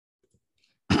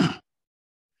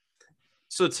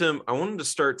So, Tim, I wanted to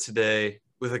start today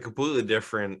with a completely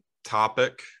different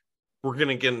topic. We're going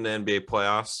to get into NBA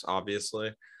playoffs,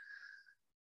 obviously.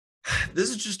 This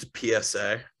is just a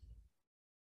PSA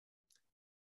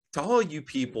to all you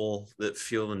people that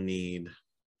feel the need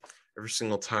every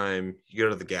single time you go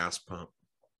to the gas pump.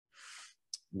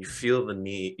 You feel the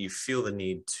need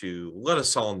to let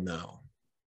us all know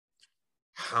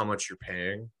how much you're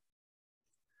paying.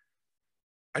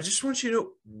 I just want you to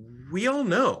know, we all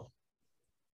know.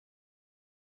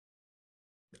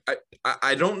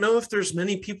 I don't know if there's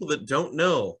many people that don't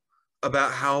know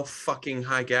about how fucking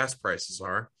high gas prices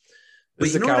are. This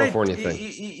is a California thing.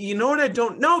 You know what I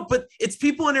don't know, but it's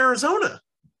people in Arizona.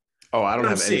 Oh, I don't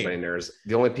have anybody in Arizona.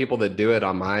 The only people that do it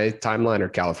on my timeline are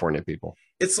California people.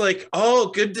 It's like, oh,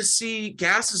 good to see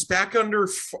gas is back under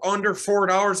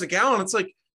 $4 a gallon. It's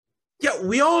like, yeah,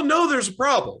 we all know there's a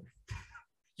problem.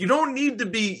 You don't need to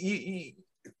be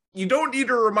you don't need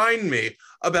to remind me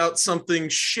about something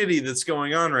shitty that's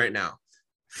going on right now.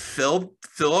 Fill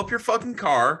up your fucking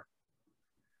car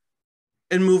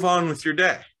and move on with your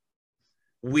day.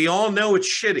 We all know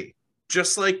it's shitty.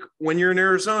 Just like when you're in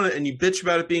Arizona and you bitch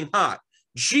about it being hot.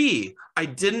 Gee, I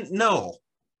didn't know.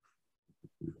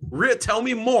 Tell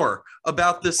me more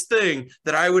about this thing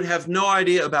that I would have no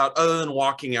idea about other than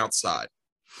walking outside.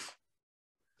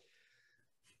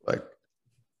 Like,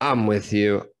 I'm with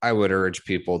you. I would urge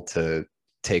people to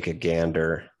take a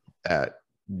gander at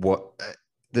what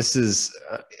this is.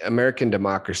 American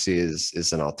democracy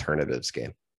is an alternatives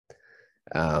game.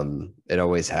 It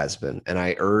always has been. And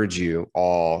I urge you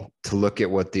all to look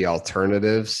at what the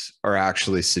alternatives are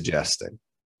actually suggesting.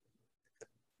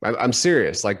 I'm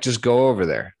serious. Like, just go over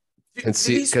there and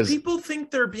see. Because people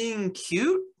think they're being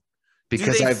cute.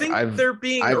 Because do they think they're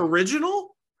being original?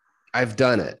 I've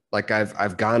done it. Like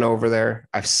I've gone over there.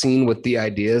 I've seen what the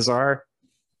ideas are.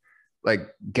 Like,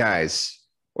 guys,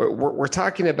 we're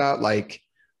talking about like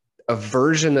a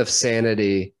version of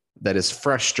sanity that is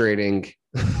frustrating,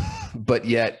 but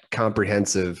yet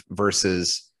comprehensive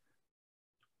versus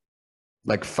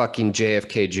like fucking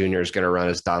JFK Jr. is going to run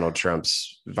as Donald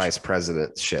Trump's vice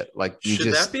president shit. Like,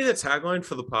 should that be the tagline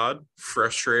for the pod?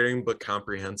 Frustrating, but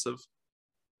comprehensive.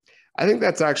 I think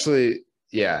that's actually,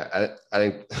 yeah, I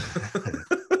think,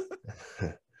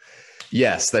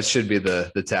 yes, that should be the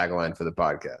tagline for the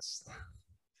podcast.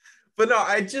 But no,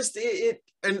 I just,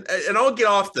 and I'll get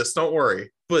off this, don't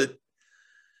worry. But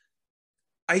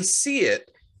I see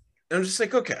it, and I'm just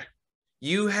like, okay,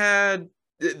 you had,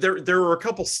 there were a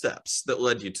couple steps that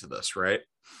led you to this, right?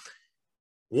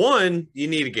 One, you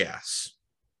need a gas.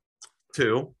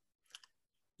 Two,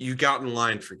 you got in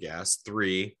line for gas.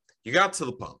 Three, you got to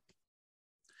the pump.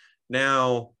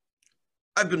 Now,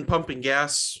 I've been pumping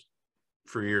gas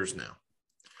for years now.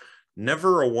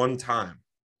 Never a one time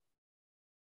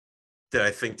did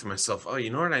I think to myself, oh,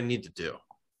 you know what I need to do?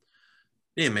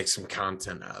 I need to make some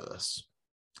content out of this.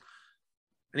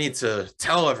 I need to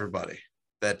tell everybody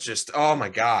that just, oh my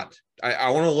God, I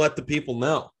want to let the people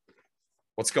know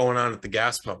what's going on at the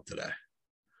gas pump today.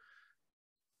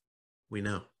 We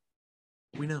know.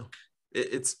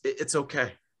 It's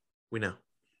okay. We know.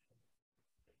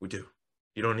 We do.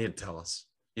 You don't need to tell us.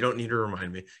 You don't need to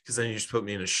remind me, because then you just put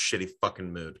me in a shitty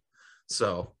fucking mood.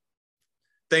 So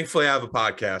thankfully I have a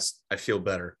podcast. I feel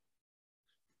better.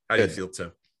 How do you feel,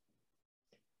 Tim?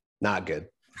 Not good.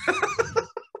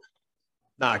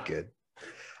 Not good.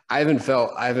 I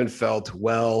haven't felt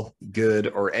well, good,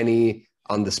 or any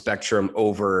on the spectrum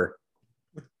over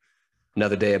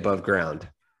another day above ground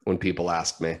when people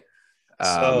ask me.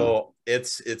 So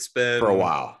it's been for a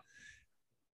while.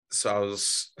 So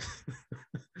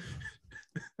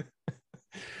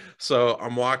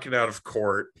I'm walking out of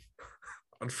court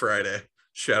on Friday.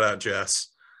 Shout out, Jess.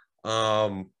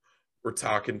 We're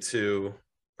talking to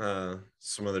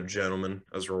some other gentlemen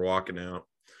as we're walking out.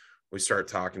 We start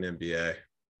talking NBA.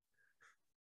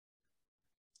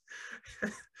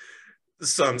 The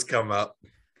sun's come up.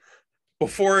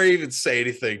 Before I even say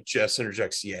anything, Jess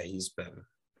interjects, yeah, he's been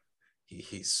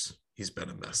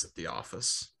a mess at the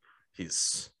office.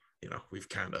 We've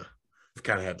kind of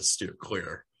had to steer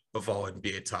clear of all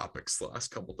NBA topics the last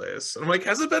couple of days. And I'm like,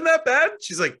 has it been that bad?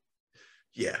 She's like,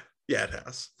 yeah, it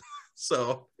has.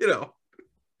 So,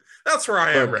 that's where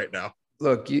I am right now.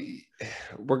 Look,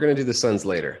 we're going to do the Suns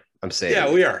later. I'm saying.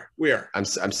 Yeah, we are. I'm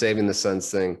saving the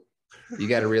Suns thing. You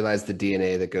got to realize the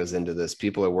DNA that goes into this.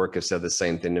 People at work have said the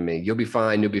same thing to me. You'll be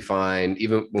fine.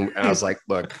 Even when I was like,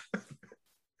 look,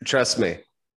 trust me.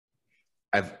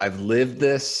 I've lived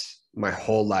this my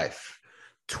whole life.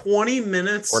 20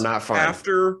 minutes we're not fine.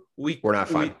 After we're not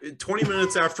fine. 20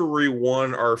 minutes after we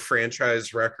won our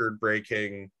franchise record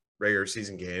breaking regular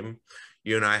season game,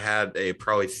 You and I had a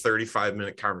probably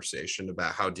 35-minute conversation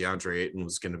about how DeAndre Ayton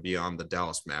was going to be on the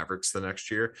Dallas Mavericks the next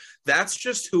year. That's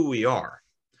just who we are.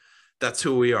 That's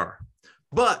who we are.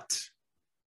 But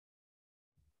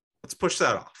let's push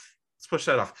that off. Let's push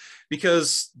that off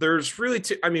because there's really,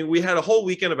 we had a whole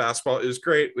weekend of basketball. It was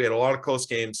great. We had a lot of close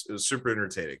games. It was super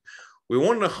entertaining. We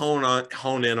wanted to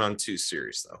hone in on two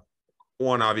series though.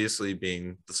 One obviously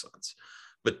being the Suns,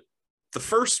 but the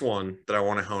first one that I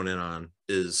want to hone in on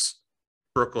is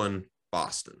Brooklyn,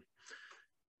 Boston.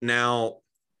 Now,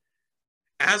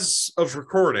 as of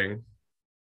recording,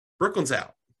 Brooklyn's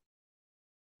out.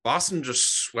 Boston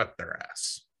just swept their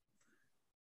ass.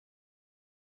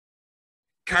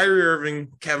 Kyrie Irving,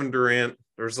 Kevin Durant,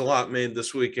 there's a lot made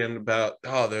this weekend about,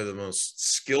 they're the most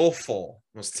skillful,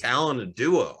 most talented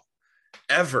duo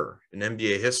ever in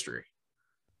NBA history.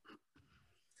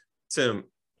 Tim,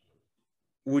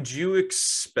 would you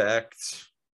expect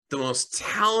the most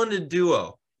talented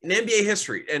duo in NBA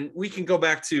history? And we can go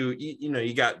back to,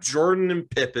 you got Jordan and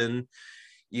Pippen.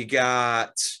 You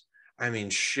got,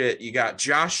 you got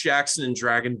Josh Jackson and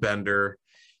Dragon Bender.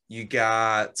 You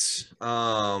got...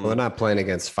 we're not playing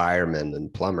against firemen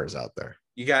and plumbers out there.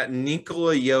 You got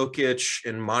Nikola Jokic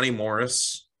and Monty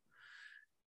Morris.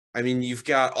 You've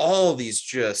got all these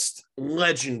just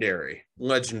legendary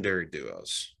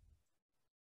duos.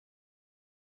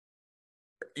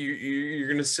 You're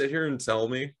going to sit here and tell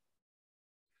me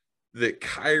that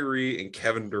Kyrie and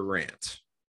Kevin Durant,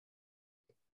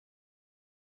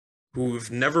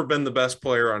 who've never been the best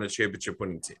player on a championship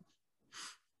winning team,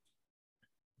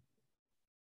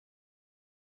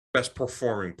 best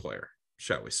performing player,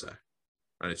 shall we say,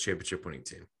 on a championship winning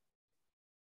team?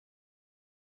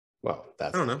 Well,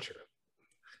 that's not true.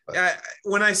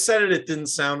 When I said it, it didn't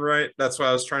sound right. That's why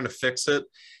I was trying to fix it.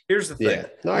 Here's the thing. Yeah.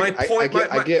 No,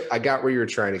 I got where you were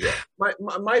trying to get.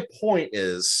 My point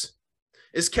is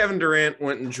Kevin Durant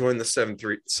went and joined the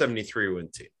 73 win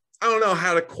team. I don't know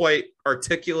how to quite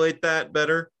articulate that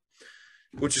better,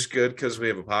 which is good because we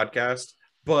have a podcast,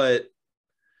 but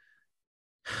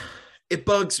it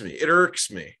bugs me. It irks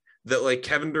me that like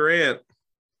Kevin Durant,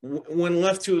 when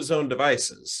left to his own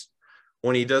devices,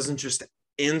 when he doesn't just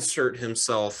insert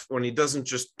himself, when he doesn't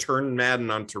just turn Madden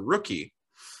onto rookie,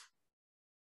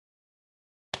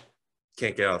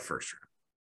 can't get out of the first round.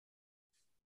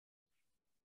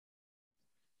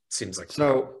 Seems like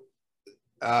so.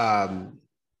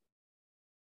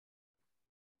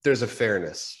 There's a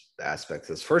fairness aspect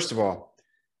to this. First of all,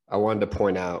 I wanted to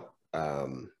point out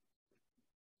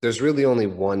there's really only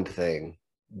one thing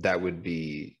that would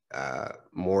be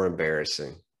more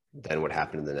embarrassing than what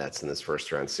happened to the Nets in this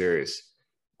first round series.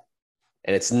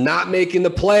 And it's not making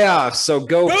the playoffs. So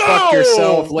go fuck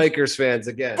yourself, Lakers fans,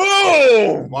 again.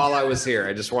 Boom! While I was here,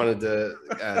 I just wanted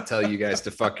to tell you guys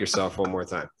to fuck yourself one more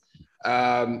time.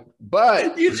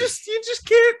 But you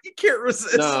can't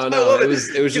resist. No, it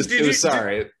was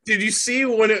sorry. Did you see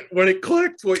when it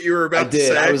clicked what you were about to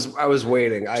say? I was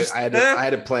waiting. I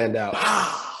had it planned out.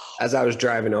 As I was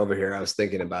driving over here, I was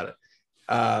thinking about it.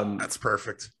 That's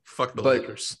perfect. Fuck the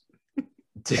Lakers.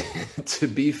 To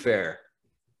be fair,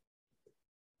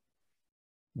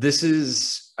 this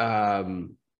is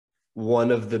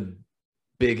one of the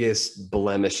biggest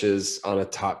blemishes on a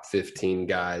top 15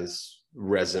 guy's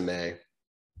resume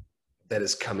that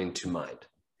is coming to mind.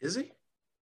 Is he?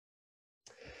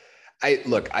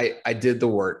 I did the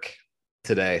work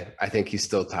today. I think he's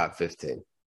still top 15.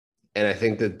 And I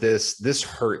think that this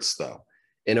hurts though,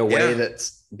 in a way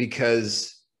that's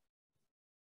because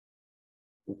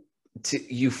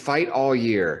you fight all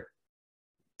year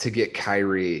to get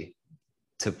Kyrie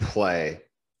to play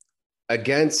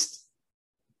against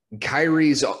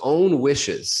Kyrie's own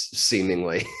wishes,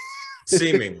 seemingly.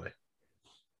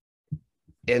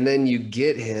 And then you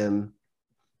get him,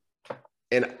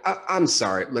 and I'm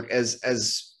sorry. Look,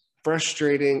 as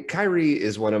frustrating, Kyrie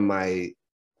is one of my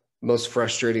most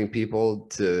frustrating people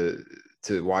to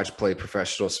watch play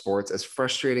professional sports. As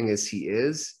frustrating as he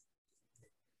is,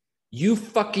 you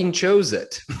fucking chose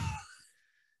it.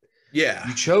 Yeah.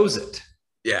 You chose it.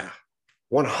 Yeah.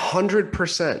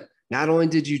 100%. Not only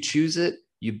did you choose it,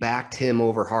 you backed him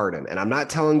over Harden. And I'm not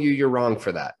telling you you're wrong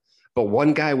for that. But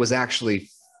one guy was actually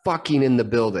fucking in the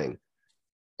building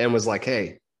and was like,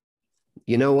 hey,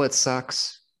 you know what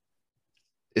sucks?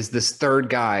 Is this third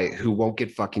guy who won't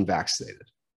get fucking vaccinated.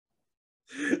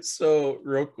 So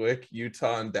real quick,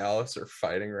 Utah and Dallas are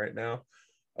fighting right now.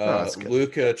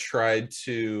 Luka tried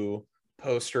to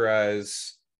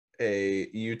posterize a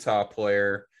Utah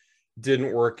player,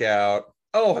 didn't work out.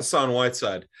 Oh, Hassan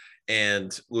Whiteside.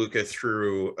 And Luka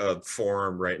threw a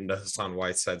forearm right into Hassan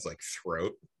Whiteside's like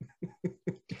throat.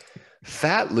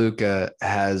 Fat Luca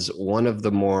has one of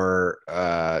the more,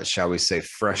 shall we say,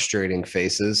 frustrating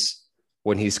faces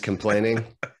when he's complaining.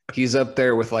 He's up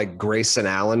there with like Grayson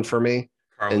Allen for me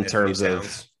Carl in Anthony terms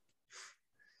Towns.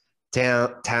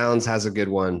 of Towns has a good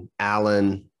one.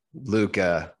 Allen,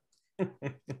 Luca.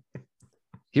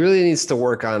 He really needs to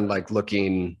work on like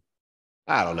looking,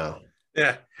 I don't know.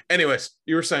 Yeah. Anyways,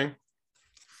 you were saying.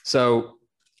 So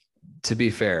to be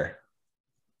fair,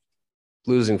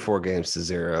 losing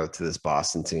 4-0 to this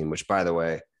Boston team, which by the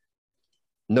way,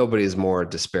 nobody is more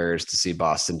disparaged to see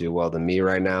Boston do well than me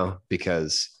right now,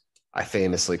 because I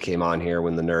famously came on here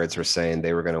when the Nerds were saying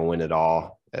they were going to win it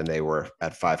all and they were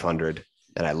at 500,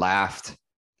 and I laughed.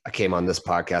 I came on this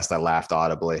podcast, I laughed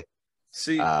audibly.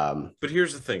 See, but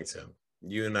here's the thing, Tim.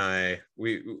 You and I,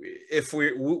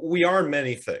 we are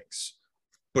many things,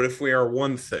 but if we are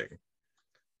one thing,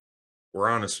 we're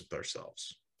honest with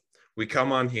ourselves. We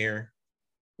come on here,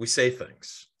 we say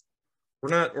things. We're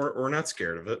not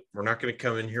scared of it. We're not going to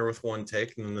come in here with one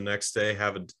take and then the next day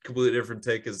have a completely different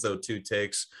take as though two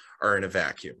takes are in a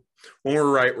vacuum. When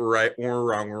we're right, we're right. When we're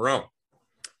wrong, we're wrong.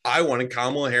 I wanted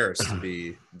Kamala Harris to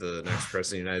be the next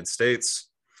president of the United States.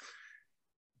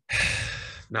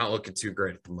 Not looking too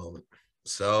great at the moment.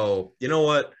 So, you know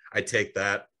what? I take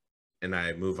that and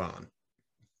I move on.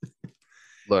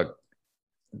 Look,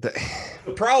 the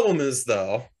problem is,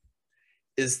 though,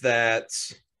 is that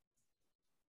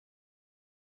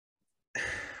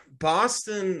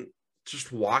Boston,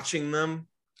 just watching them,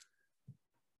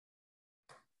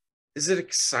 is it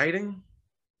exciting?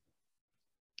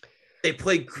 They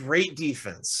play great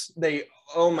defense.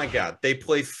 Oh my God, they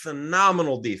play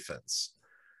phenomenal defense.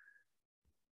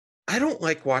 I don't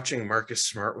like watching Marcus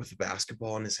Smart with the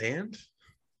basketball in his hand.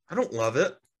 I don't love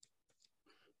it.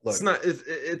 Look,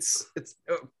 it's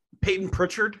Peyton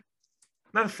Pritchard.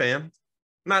 Not a fan.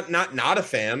 Not a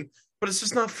fan, but it's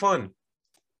just not fun.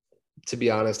 To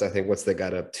be honest, I think once they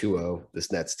got up 2-0,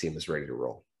 this Nets team is ready to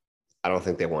roll. I don't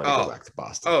think they wanted to go back to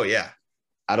Boston. Oh, yeah.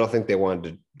 I don't think they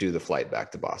wanted to do the flight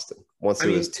back to Boston. Once it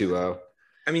was 2-0.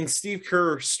 I mean, Steve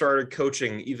Kerr started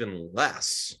coaching even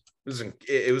less.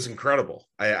 It was incredible.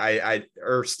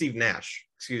 Or Steve Nash,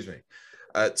 excuse me,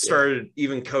 started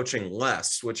even coaching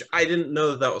less, which I didn't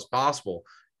know that was possible.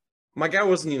 My guy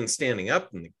wasn't even standing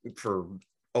up for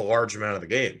a large amount of the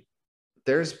game.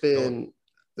 There's been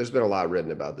a lot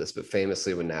written about this, but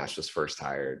famously when Nash was first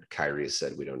hired, Kyrie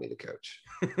said, "We don't need a coach."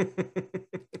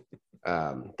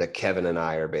 That Kevin and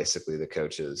I are basically the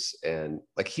coaches, and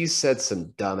like he said some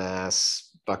dumbass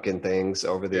fucking things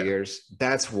over the years.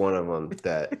 That's one of them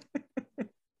that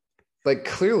like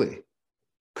clearly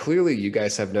you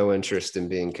guys have no interest in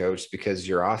being coached because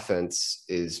your offense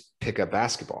is pick up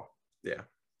basketball. Yeah.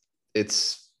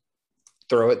 It's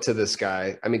throw it to this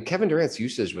guy. I mean, Kevin Durant's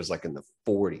usage was like in the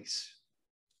 40s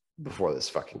before this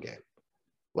fucking game.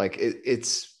 Like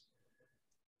it's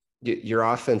your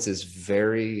offense is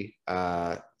very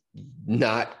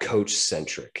not coach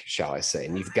centric, shall I say.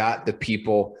 And you've got the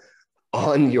people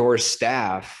on your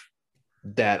staff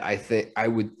that I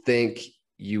would think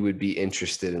you would be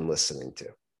interested in listening to,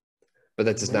 but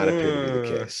that does not appear to be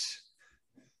the case.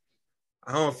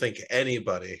 I don't think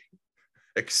anybody,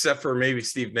 except for maybe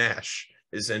Steve Nash,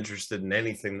 is interested in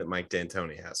anything that Mike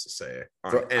D'Antoni has to say.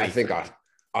 I think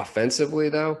offensively,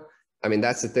 though, I mean,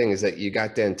 that's the thing is that you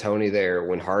got D'Antoni there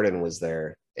when Harden was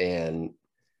there. And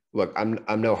look, I'm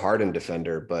no Harden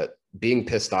defender, but being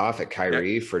pissed off at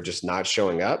Kyrie for just not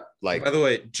showing up. Like, by the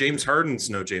way, James Harden's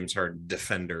no James Harden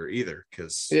defender either,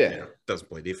 because doesn't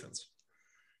play defense.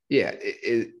 Yeah,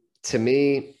 to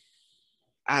me,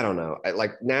 I don't know.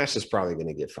 Like Nash is probably going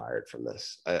to get fired from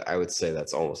this. I would say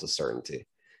that's almost a certainty.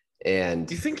 And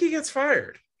do you think he gets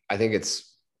fired?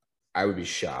 I would be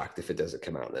shocked if it doesn't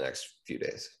come out in the next few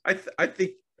days. I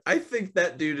think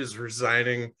that dude is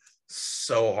resigning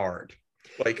so hard.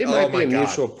 Like it might be a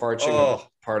mutual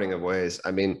parting of ways.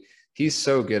 I mean, he's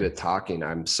so good at talking.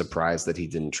 I'm surprised that he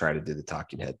didn't try to do the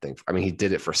talking head thing. I mean, he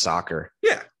did it for soccer.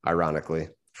 Yeah. Ironically,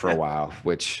 for a while,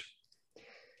 which.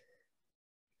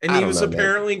 And he was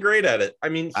apparently great at it. I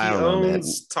mean, he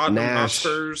owns Tottenham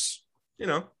Hotspurs. You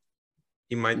know,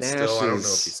 he might still. I don't know if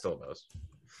he still does.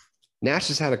 Nash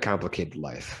has had a complicated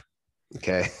life.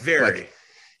 Okay. Very.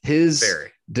 His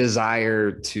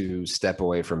desire to step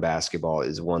away from basketball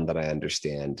is one that I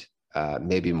understand,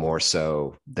 maybe more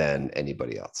so than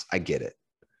anybody else. I get it.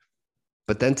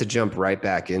 But then to jump right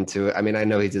back into it, I mean, I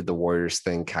know he did the Warriors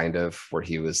thing kind of where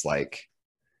he was like,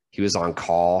 he was on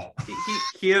call.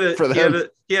 He had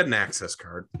an access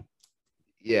card.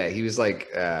 Yeah, he was like,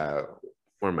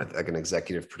 what am I, like an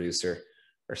executive producer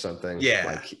or something? Yeah.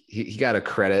 Like he got a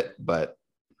credit, but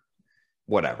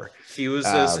whatever. He was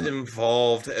as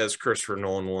involved as Christopher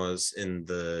Nolan was in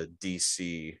the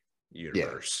DC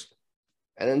universe. Yeah.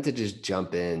 And then to just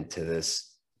jump into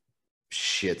this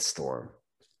shitstorm.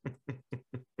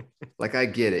 Like, I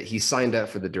get it. He signed up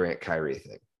for the Durant Kyrie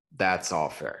thing. That's all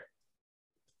fair.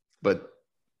 But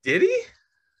did he?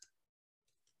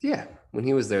 Yeah. When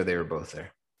he was there, they were both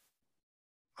there.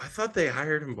 I thought they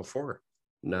hired him before.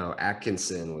 No,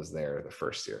 Atkinson was there the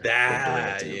first year.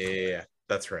 Yeah.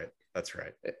 That's right.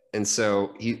 And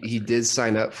so he did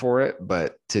sign up for it,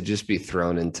 but to just be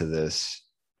thrown into this,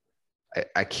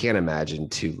 I can't imagine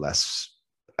two less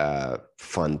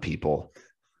fun people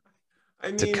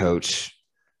to coach,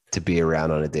 to be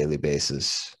around on a daily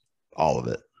basis, all of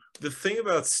it. The thing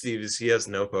about Steve is he has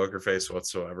no poker face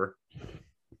whatsoever.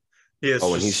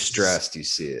 When he's stressed, you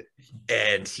see it.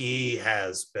 And he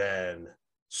has been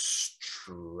stressed.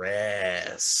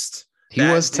 He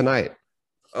was tonight.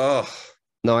 Oh.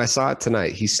 No, I saw it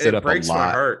tonight. He stood up a lot. It breaks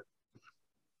my heart.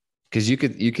 Because you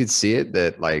could see it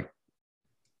that, like,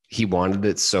 he wanted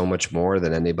it so much more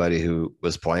than anybody who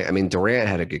was playing. I mean, Durant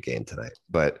had a good game tonight,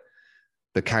 but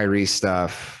the Kyrie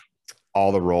stuff,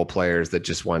 all the role players that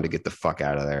just wanted to get the fuck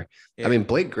out of there. Yeah. I mean,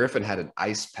 Blake Griffin had an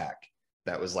ice pack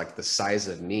that was like the size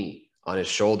of me on his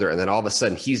shoulder. And then all of a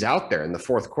sudden he's out there in the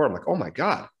fourth quarter. I'm like, oh my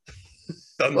God.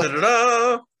 Dun, dun,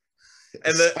 dun,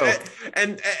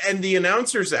 dun. And the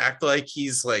announcers act like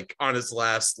he's like on his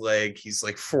last leg. He's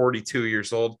like 42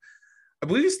 years old. I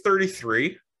believe he's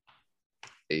 33.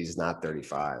 He's not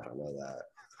 35. I know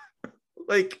that.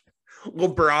 Like,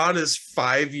 LeBron is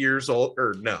 5 years old,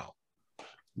 or no.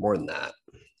 More than that.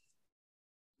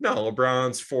 No,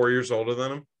 LeBron's 4 years older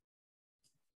than him.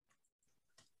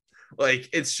 Like,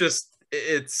 it's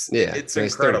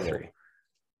incredible. 33.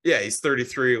 Yeah, he's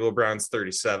 33. LeBron's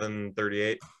 37,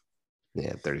 38.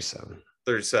 Yeah, 37.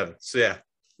 37. So, yeah,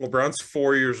 LeBron's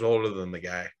 4 years older than the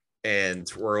guy. And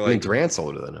we're like... I mean, Durant's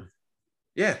older than him.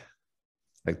 Yeah.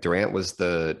 Like, Durant was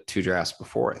the 2 drafts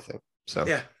before, I think. So,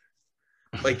 yeah.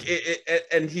 Like,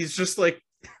 and he's just like,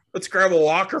 let's grab a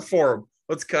locker for him.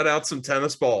 Let's cut out some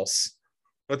tennis balls.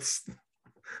 Let's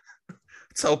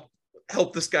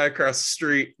help this guy across the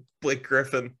street, Blake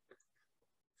Griffin.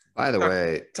 By the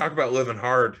way, talk about living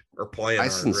hard or playing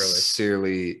hard,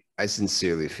 really. I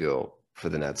sincerely feel for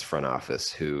the Nets front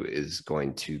office, who is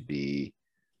going to be,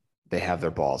 they have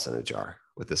their balls in a jar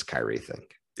with this Kyrie thing.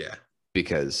 Yeah.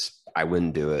 Because I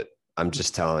wouldn't do it. I'm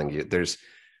just telling you, there's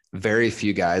very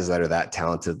few guys that are that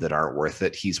talented that aren't worth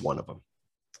it. He's one of them.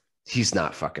 He's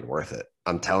not fucking worth it.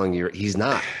 I'm telling you, he's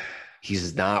not.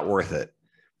 He's not worth it.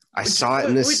 I saw it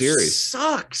in this series.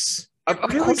 Sucks. Of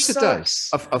course it does.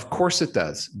 Of course it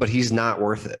does. But he's not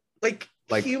worth it. Like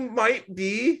he might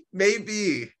be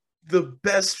maybe the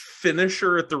best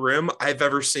finisher at the rim I've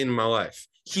ever seen in my life.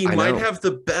 He might have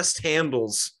the best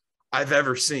handles I've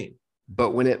ever seen.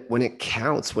 But when it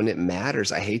counts, when it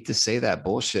matters, I hate to say that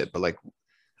bullshit, but like,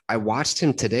 I watched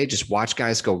him today, just watch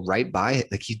guys go right by it.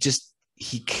 Like,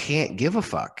 he can't give a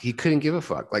fuck. He couldn't give a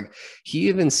fuck. Like, he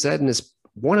even said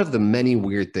one of the many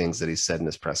weird things that he said in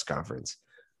his press conference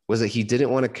was that he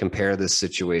didn't want to compare this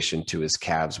situation to his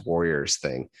Cavs Warriors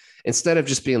thing. Instead of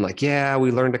just being like, yeah,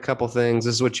 we learned a couple things.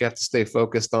 This is what you have to stay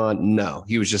focused on. No,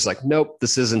 he was just like, nope,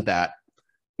 this isn't that.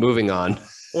 Moving on.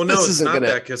 Well, no, it's not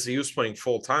that, because he was playing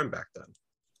full time back then.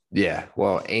 Yeah.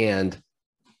 Well, and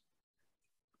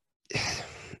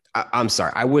I'm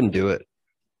sorry, I wouldn't do it.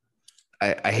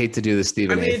 I hate to do the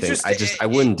Stephen A thing. I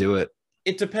wouldn't do it.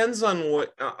 It depends on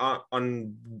what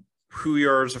on who you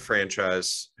are as a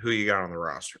franchise, who you got on the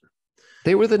roster.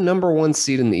 They were the number 1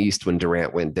 seed in the East when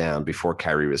Durant went down before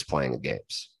Kyrie was playing the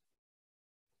games.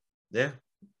 Yeah.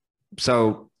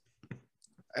 So,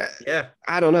 yeah,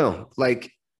 I don't know.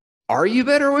 Like, are you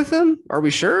better with him? Are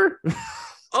we sure?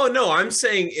 Oh no, I'm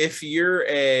saying if you're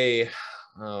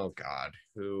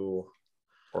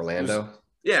Orlando.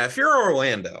 Yeah, if you're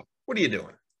Orlando, what are you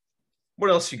doing? What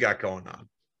else you got going on?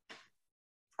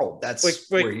 Oh, that's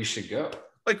where you should go.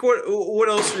 Like, what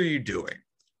else are you doing?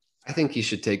 I think you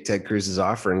should take Ted Cruz's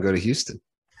offer and go to Houston.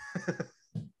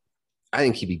 I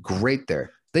think he'd be great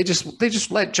there. They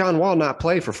just let John Wall not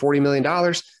play for $40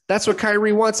 million. That's what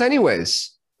Kyrie wants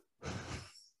anyways.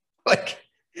 Like,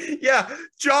 yeah,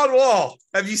 John Wall.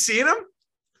 Have you seen him?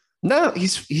 No, he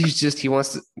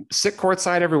wants to sit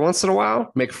courtside every once in a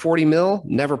while, make 40 mil,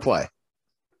 never play.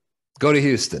 Go to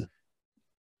Houston.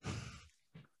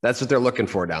 That's what they're looking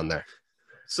for down there.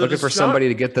 So looking for somebody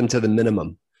to get them to the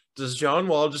minimum. Does John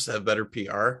Wall just have better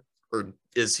PR, or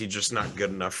is he just not good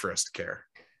enough for us to care?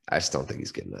 I just don't think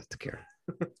he's good enough to care.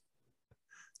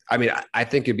 I mean, I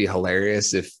think it'd be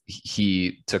hilarious if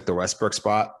he took the Westbrook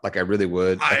spot. Like, I really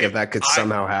would. Like, if that could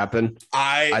somehow happen,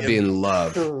 I'd be in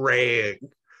love. Praying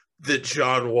that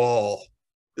John Wall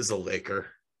is a Laker.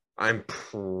 I'm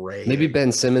praying. Maybe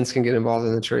Ben Simmons can get involved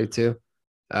in the trade too.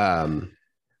 Well,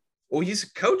 he's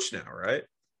a coach now, right?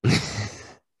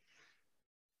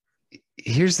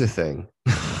 Here's the thing.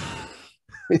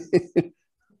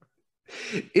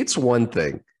 It's one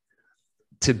thing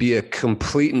to be a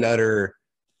complete and utter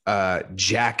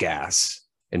jackass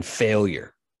and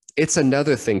failure. It's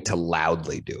another thing to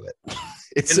loudly do it.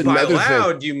 It's and another by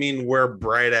loud, thing. you mean wear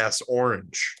bright ass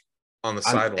orange on the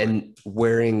sideline and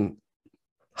wearing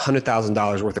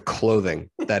 $100,000 worth of clothing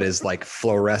that is like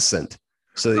fluorescent,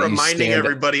 so that reminding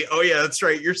everybody, oh yeah, that's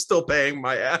right, you're still paying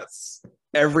my ass.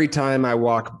 Every time I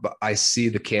walk, I see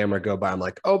the camera go by. I'm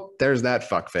like, oh, there's that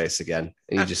fuck face again,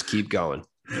 and you just keep going.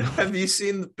 Have you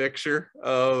seen the picture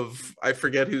of, I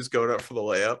forget who's going up for the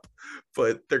layup,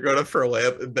 but they're going up for a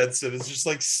layup and Ben Simmons just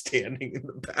like standing in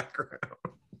the background.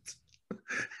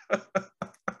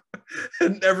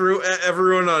 And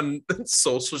everyone on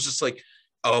social is just like,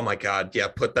 oh my God, yeah,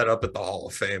 put that up at the Hall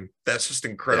of Fame. That's just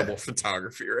incredible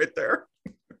photography right there.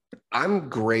 I'm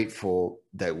grateful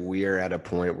that we're at a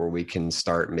point where we can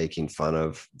start making fun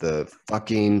of the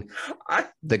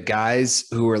guys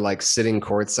who are like sitting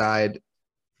courtside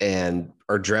and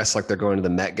are dressed like they're going to the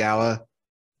Met Gala.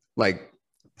 Like,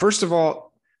 first of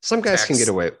all, some guys can get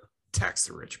away. Tax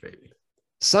the rich, baby.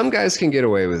 Some guys can get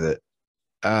away with it.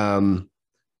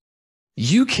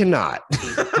 You cannot.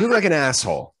 You look like an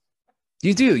asshole.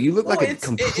 You do. You look like a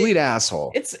complete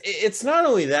asshole. It's not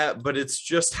only that, but it's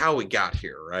just how we got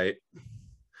here, right?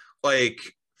 Like,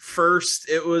 first,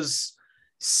 it was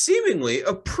seemingly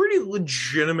a pretty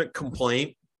legitimate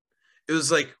complaint. It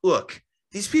was like, look,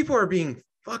 these people are being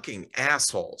fucking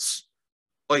assholes.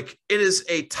 Like, it is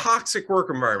a toxic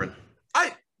work environment.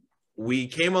 We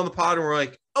came on the pod and we're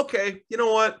like, okay, you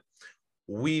know what?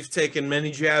 We've taken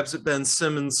many jabs at Ben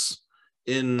Simmons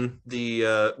in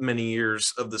the many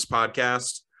years of this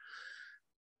podcast.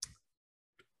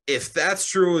 If that's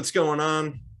true, what's going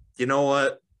on, you know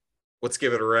what? Let's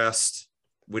give it a rest.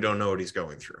 We don't know what he's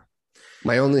going through.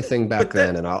 My only thing back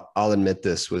then, and I'll admit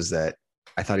this, was that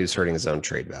I thought he was hurting his own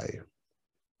trade value,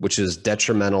 which is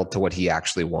detrimental to what he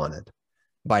actually wanted.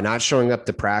 By not showing up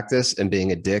to practice and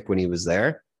being a dick when he was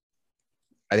there,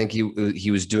 I think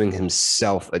he was doing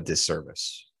himself a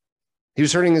disservice. He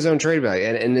was hurting his own trade value.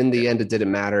 And in the end, it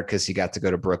didn't matter because he got to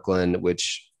go to Brooklyn,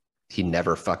 which he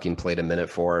never fucking played a minute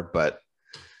for. But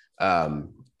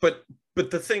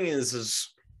the thing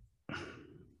is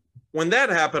when that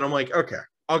happened, I'm like, okay,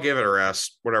 I'll give it a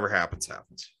rest. Whatever happens,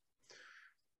 happens.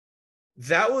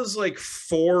 That was like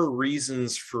 4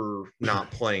 reasons for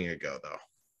not playing ago, though.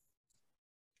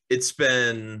 It's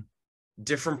been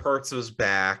different parts of his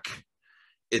back.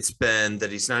 It's been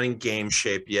that he's not in game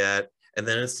shape yet. And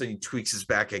then it's that he tweaks his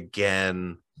back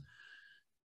again.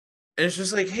 And it's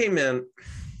just like, hey, man.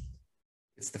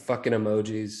 It's the fucking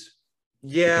emojis.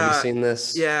 Yeah. Have you seen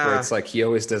this? Yeah. Where it's like he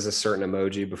always does a certain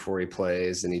emoji before he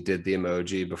plays, and he did the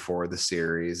emoji before the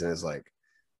series, and it's like,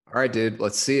 all right, dude,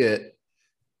 let's see it.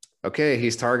 Okay,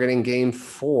 he's targeting game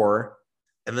 4.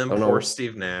 And then poor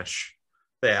Steve Nash.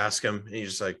 They ask him, and he's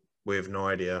just like, we have no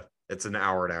idea. It's an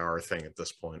hour-to-hour thing at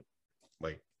this point.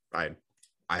 Like, I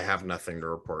have nothing to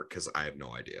report because I have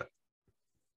no idea.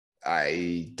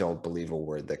 I don't believe a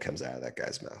word that comes out of that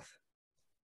guy's mouth.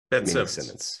 Ben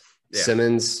Simmons. Yeah.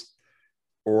 Simmons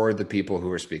or the people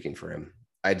who are speaking for him.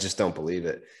 I just don't believe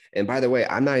it. And by the way,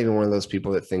 I'm not even one of those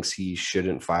people that thinks he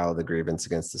shouldn't file the grievance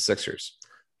against the Sixers.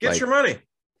 Get your money.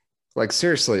 Like,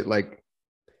 seriously, like,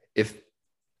 if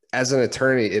as an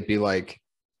attorney, it'd be like,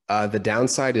 the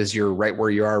downside is you're right where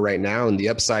you are right now, and the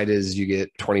upside is you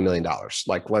get $20 million.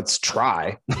 Like, let's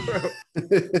try.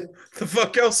 The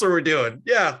fuck else are we doing?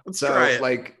 Yeah, let's try it.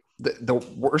 Like, the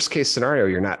worst case scenario,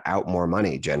 you're not out more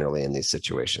money generally in these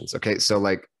situations. Okay, so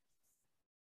like,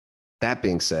 that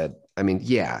being said, I mean,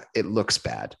 yeah, it looks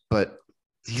bad, but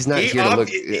he's not here to look.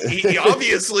 He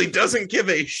obviously doesn't give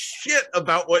a shit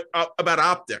about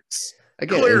optics.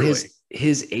 Again, clearly.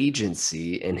 His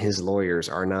agency and his lawyers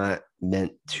are not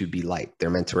meant to be liked. They're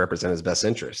meant to represent his best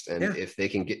interest. And if they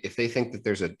think that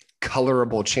there's a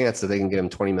colorable chance that they can get him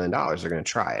 $20 million, they're going to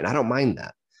try. And I don't mind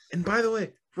that. And by the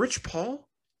way, Rich Paul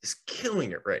is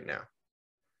killing it right now.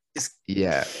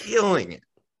 Killing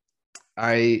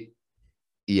it.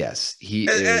 Yes, he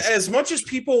is. As much as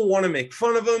people want to make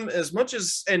fun of him, as much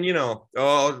as, and you know,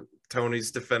 oh,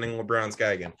 Tony's defending LeBron's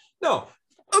guy again. No,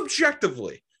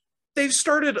 objectively, they've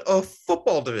started a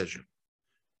football division.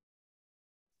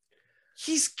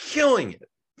 He's killing it.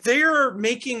 They are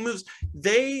making moves.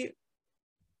 They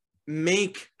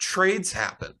make trades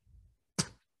happen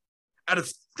out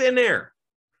of thin air.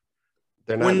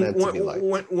 They're not meant to be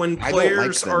liked. When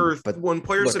players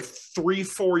have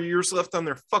 3-4 years left on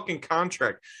their fucking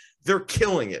contract, they're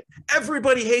killing it.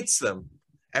 Everybody hates them.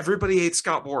 Everybody hates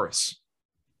Scott Boras.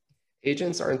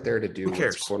 Agents aren't there to do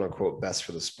what's quote unquote best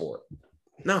for the sport.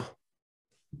 No,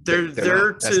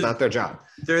 that's not their job.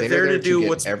 They're there to do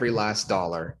what's every last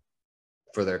dollar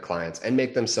for their clients and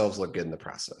make themselves look good in the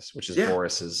process, which is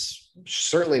Boras has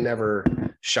certainly never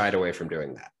shied away from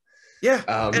doing that. Yeah.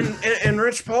 And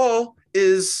Rich Paul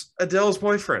is Adele's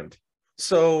boyfriend.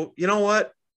 So you know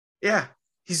what? Yeah,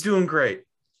 he's doing great.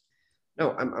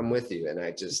 No, I'm with you. And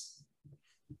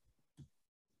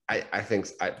I think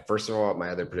first of all, my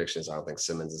other prediction is I don't think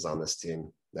Simmons is on this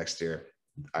team next year.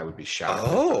 I would be shocked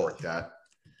if it worked that.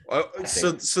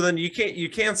 So then you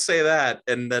can't say that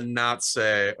and then not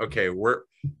say, okay,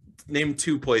 name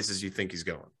 2 places you think he's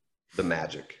going. The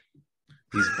Magic.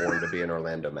 He's born to be an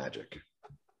Orlando Magic.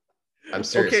 I'm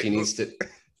serious. Okay. He needs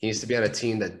to be on a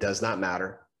team that does not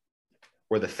matter,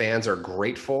 where the fans are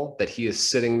grateful that he is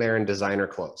sitting there in designer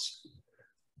clothes.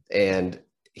 And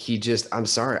I'm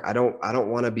sorry, I don't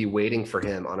want to be waiting for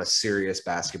him on a serious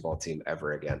basketball team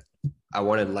ever again. I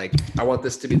want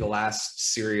this to be the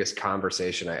last serious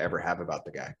conversation I ever have about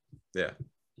the guy. Yeah.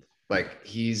 Like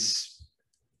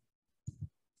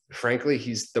frankly,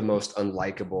 he's the most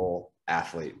unlikable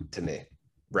athlete to me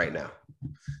right now.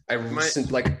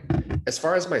 As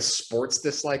far as my sports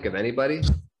dislike of anybody,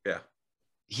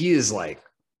 he is like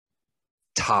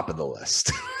top of the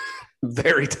list.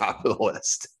 Very top of the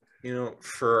list. You know,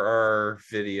 for our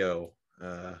video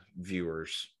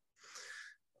viewers,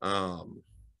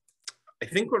 I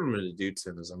think what I'm going to do,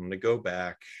 Tim, is I'm going to go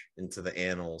back into the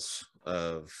annals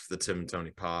of the Tim and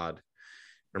Tony pod.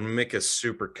 I'm going to make a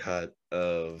super cut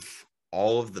of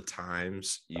all of the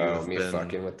times you've been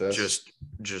fucking with this,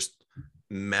 just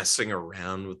messing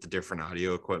around with the different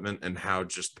audio equipment and how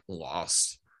just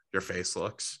lost your face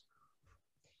looks.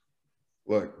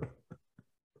 Look,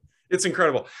 it's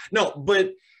incredible. No,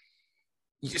 but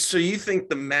so you think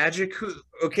the Magic? Who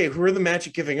are the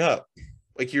Magic giving up?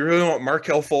 Like, you really want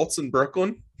Markelle Fultz in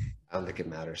Brooklyn? I don't think it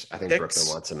matters. I think Brooklyn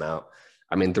wants him out.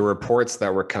 I mean, the reports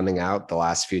that were coming out the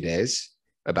last few days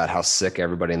about how sick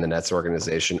everybody in the Nets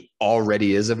organization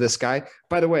already is of this guy.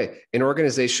 By the way, an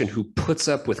organization who puts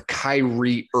up with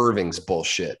Kyrie Irving's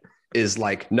bullshit is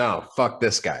like, no, fuck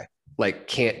this guy. Like,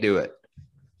 can't do it.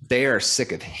 They are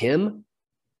sick of him.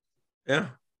 Yeah.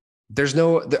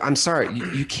 I'm sorry.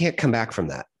 You can't come back from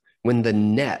that. When the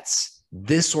Nets,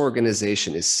 this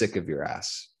organization, is sick of your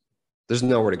ass, there's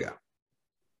nowhere to go.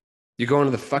 You're going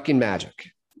to the fucking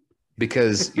Magic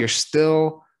because you're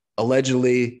still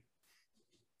allegedly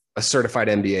a certified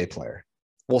NBA player.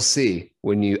 We'll see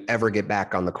when you ever get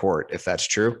back on the court if that's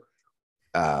true.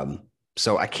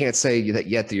 So I can't say that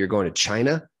yet that you're going to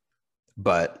China,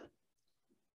 but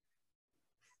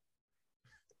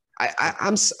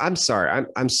I'm sorry.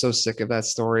 I'm so sick of that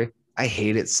story. I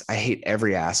hate it. I hate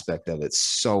every aspect of it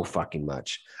so fucking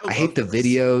much. I hate the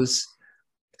videos.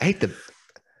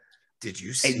 Did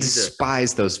you see? I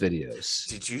despise those videos.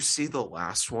 Did you see the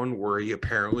last one where he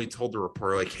apparently told the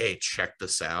reporter, like, "Hey, check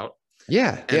this out"?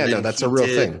 Yeah, that's a real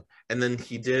thing. And then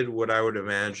he did what I would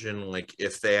imagine, like,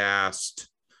 if they asked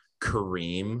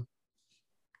Kareem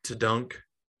to dunk,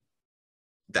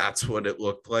 that's what it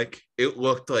looked like. It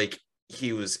looked like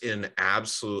he was in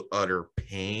absolute utter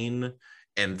pain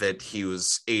and that he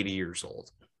was 80 years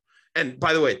old. And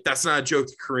by the way, that's not a joke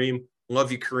to Kareem. Love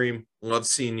you, Kareem. Love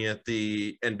seeing you at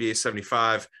the NBA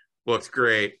 75. Looked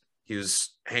great. He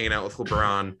was hanging out with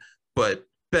LeBron. But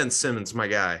Ben Simmons, my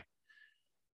guy,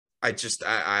 I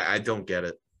don't get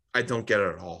it. I don't get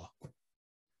it at all.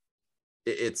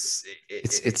 It's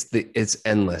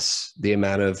endless. The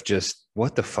amount of just,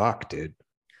 what the fuck, dude?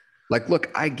 Like, look,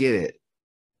 I get it.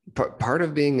 Part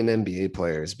of being an NBA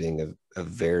player is being a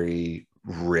very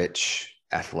rich,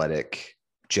 athletic,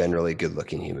 generally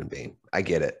good-looking human being. I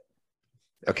get it.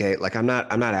 Okay, like I'm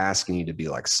not asking you to be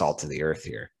like salt of the earth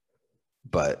here,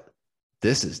 but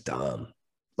this is dumb.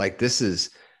 Like, this is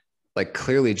like,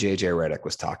 clearly JJ Redick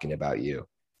was talking about you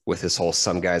with this whole,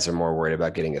 some guys are more worried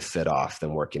about getting a fit off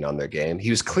than working on their game.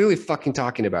 He was clearly fucking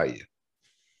talking about you.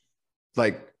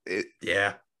 Like, it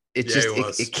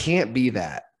can't be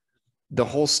that. The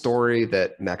whole story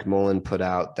that McMullen put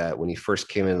out, that when he first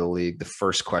came into the league, the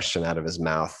first question out of his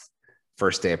mouth,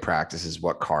 first day of practice, is,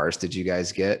 what cars did you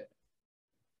guys get?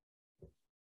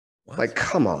 What? Like,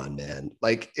 come on, man.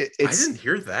 Like, I didn't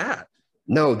hear that.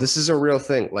 No, this is a real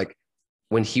thing. Like,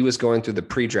 when he was going through the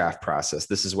pre-draft process,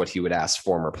 this is what he would ask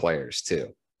former players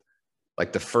too.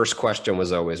 Like the first question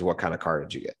was always, what kind of car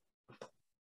did you get?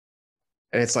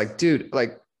 And it's like, dude,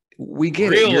 like we get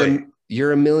Really? it.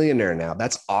 You're a millionaire now.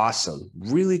 That's awesome.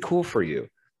 Really cool for you.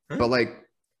 But like,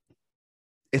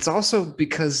 it's also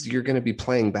because you're going to be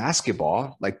playing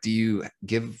basketball. Like, do you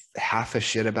give half a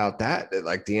shit about that?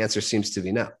 Like the answer seems to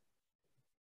be no.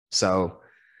 So,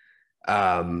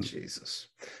 Jesus.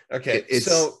 Okay.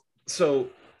 So,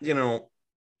 you know,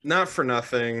 not for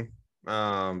nothing,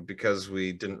 because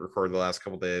we didn't record the last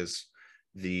couple days.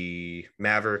 The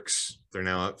Mavericks, they're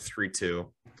now up 3-2.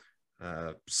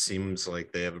 Seems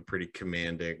like they have a pretty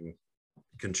commanding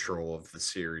control of the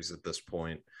series at this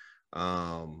point.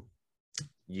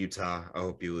 Utah, I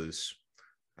hope you lose.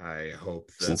 I hope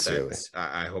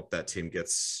I hope that team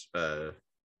gets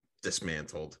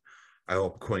dismantled. I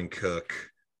hope Quinn Cook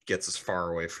gets as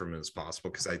far away from it as possible,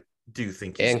 because I do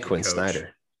think he's and Quinn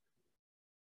Snyder.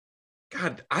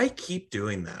 God, I keep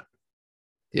doing that.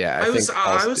 Yeah,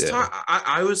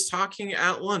 I was talking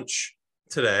at lunch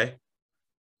today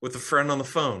with a friend on the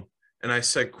phone, and I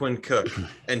said Quinn Cook,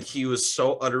 and he was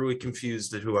so utterly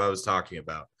confused at who I was talking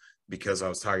about, because I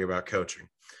was talking about coaching.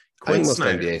 Quinn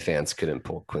Snyder. Most NBA fans couldn't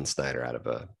pull Quinn Snyder out of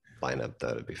a lineup,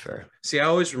 though, to be fair. See, I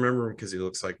always remember him because he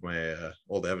looks like my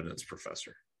old evidence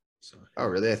professor. So. Oh,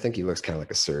 really? I think he looks kind of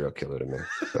like a serial killer to me,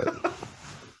 but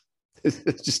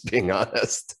just being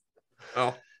honest.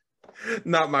 Oh,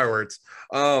 not my words.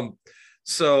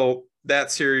 So that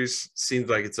series seems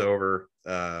like it's over.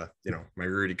 You know, my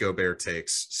Rudy Gobert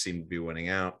takes seem to be winning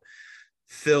out.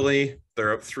 Philly,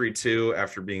 they're up 3-2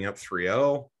 after being up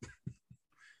 3-0.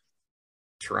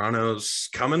 Toronto's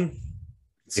coming.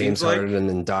 James Harden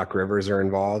and Doc Rivers are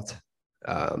involved.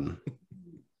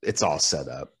 It's all set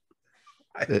up.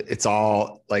 It's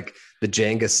all like the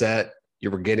Jenga set.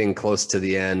 You were getting close to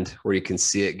the end where you can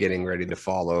see it getting ready to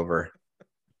fall over.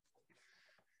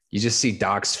 You just see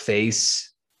Doc's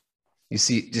face. You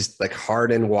see just like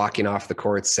Harden walking off the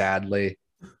court sadly.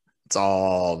 It's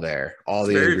all there. All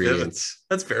the ingredients. Vivid.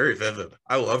 That's very vivid.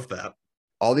 I love that.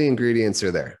 All the ingredients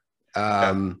are there.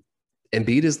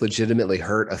 Embiid is legitimately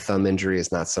hurt. A thumb injury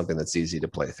is not something that's easy to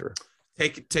play through.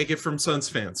 Take it from Suns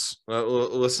fans.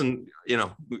 Listen,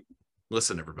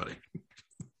 listen, everybody.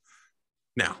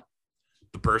 Now,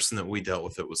 the person that we dealt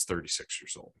with it was 36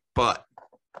 years old, but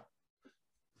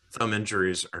thumb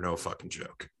injuries are no fucking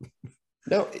joke.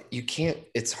 No, you can't.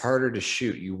 It's harder to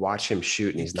shoot. You watch him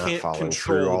shoot, and he's not following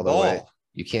through all the way.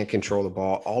 You can't control the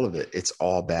ball. All of it. It's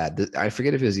all bad. I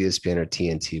forget if it was ESPN or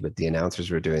TNT, but the announcers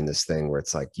were doing this thing where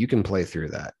it's like, you can play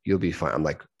through that. You'll be fine. I'm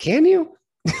like, can you?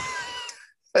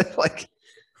 Like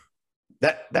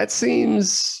that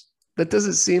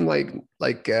doesn't seem like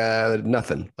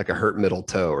nothing, like a hurt middle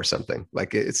toe or something.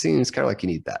 Like it seems kind of like you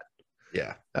need that.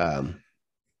 Yeah.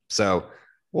 So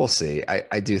we'll see.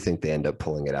 I do think they end up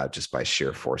pulling it out just by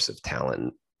sheer force of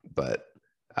talent, but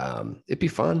it'd be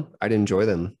fun. I'd enjoy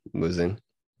them losing.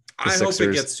 I hope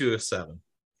it gets to a 7.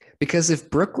 Because if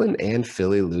Brooklyn and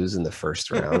Philly lose in the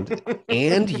first round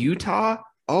and Utah,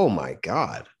 oh my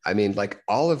God. I mean, like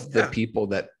all of the people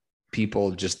that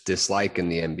people just dislike in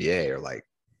the NBA are like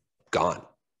gone.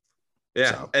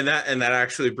 Yeah. So. And that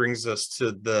actually brings us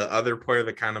to the other player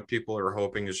that kind of people are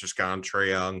hoping is just gone, Trae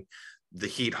Young. The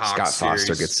Heat Hawks Scott series.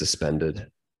 Foster gets suspended.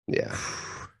 Yeah.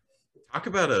 Talk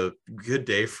about a good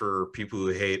day for people who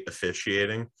hate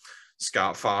officiating.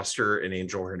 Scott Foster and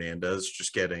Angel Hernandez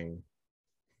just getting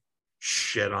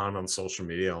shit on social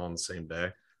media all on the same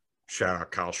day. Shout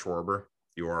out Kyle Schwarber.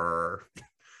 You are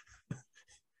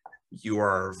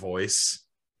our voice.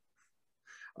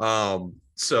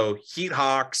 So Heat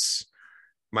Hawks,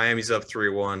 Miami's up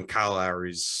 3-1. Kyle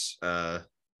Lowry's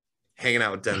hanging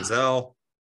out with Denzel.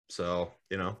 So,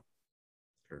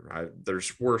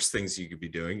 there's worse things you could be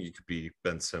doing. You could be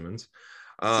Ben Simmons.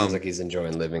 Seems like he's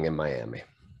enjoying living in Miami.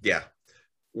 Yeah.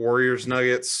 Warriors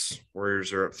Nuggets.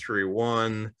 Warriors are up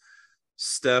 3-1.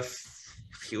 Steph,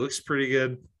 he looks pretty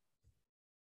good.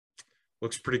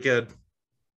 The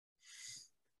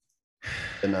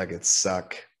Nuggets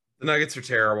suck. The Nuggets are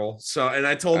terrible. So, and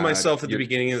I told myself at the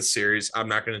beginning of the series, I'm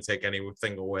not going to take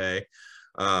anything away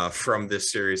from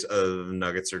this series. The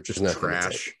Nuggets are just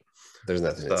trash. There's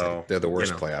nothing to take. They're the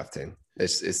worst playoff team.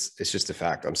 It's just a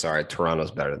fact. I'm sorry.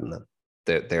 Toronto's better than them.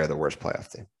 They are the worst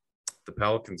playoff team. The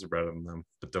Pelicans are better than them,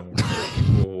 but don't worry.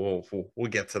 we'll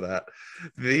get to that.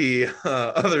 The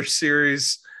other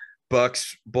series,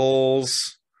 Bucks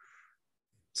Bulls.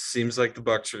 Seems like the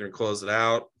Bucks are going to close it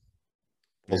out.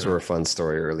 Bulls were a fun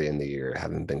story early in the year.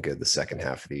 Haven't been good the second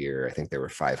half of the year. I think they were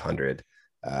 500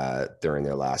 during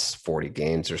their last 40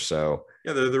 games or so.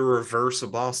 Yeah, they're the reverse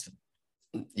of Boston.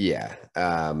 Yeah.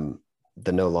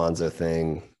 The no Lonzo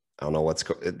thing. I don't know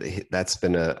that's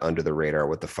been a under the radar.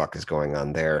 What the fuck is going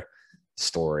on there?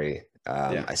 Story.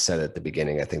 I said at the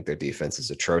beginning, I think their defense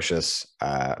is atrocious.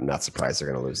 I'm not surprised they're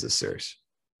going to lose this series.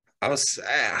 That was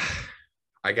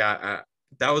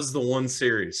the one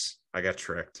series I got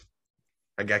tricked.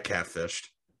 I got catfished.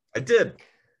 I did.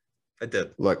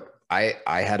 Look, I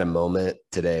had a moment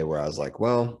today where I was like,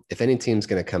 well, if any team's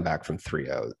going to come back from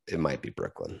 3-0, it might be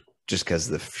Brooklyn, just because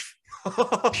the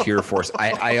pure force.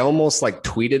 I almost like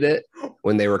tweeted it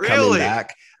when they were coming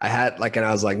back. I had like, and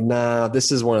I was like, nah,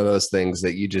 this is one of those things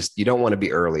that you don't want to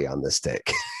be early on this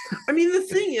take. I mean, the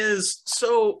thing is,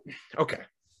 okay.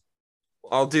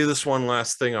 I'll do this one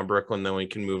last thing on Brooklyn, then we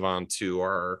can move on to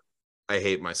our I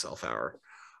hate myself hour.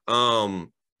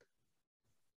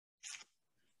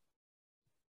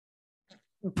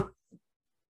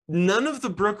 None of the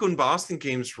Brooklyn Boston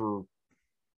games were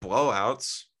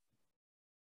blowouts.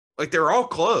 Like, they're all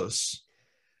close.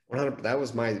 That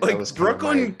was my like, that was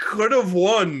Brooklyn could have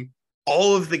won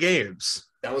all of the games.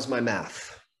 That was my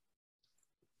math.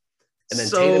 And then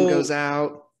Tatum goes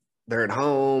out. They're at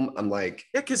home. I'm like,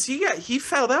 yeah, because he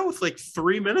fouled out with like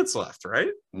 3 minutes left,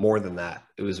 right? More than that.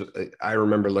 It was. I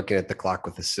remember looking at the clock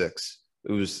with the 6.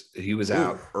 He was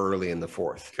out early in the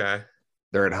 4th. Okay.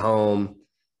 They're at home.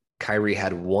 Kyrie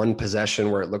had one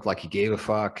possession where it looked like he gave a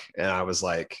fuck, and I was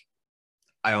like,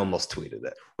 I almost tweeted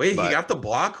it. Wait, he got the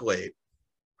block late.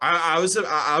 I was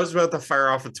about to fire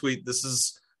off a tweet. This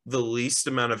is the least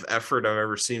amount of effort I've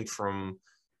ever seen from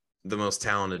the most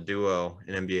talented duo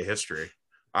in NBA history.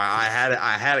 I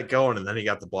had it going, and then he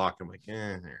got the block. I'm like,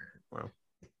 well,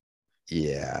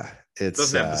 yeah, it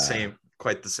doesn't have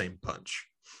quite the same punch.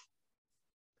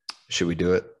 Should we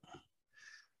do it?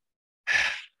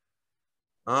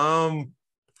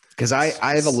 Because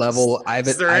I have a level.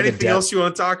 Is there anything else you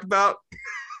want to talk about?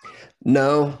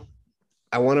 No,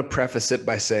 I want to preface it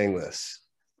by saying this.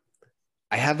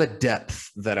 I have a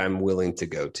depth that I'm willing to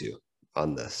go to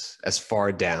on this, as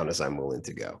far down as I'm willing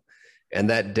to go. And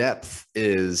that depth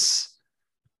is,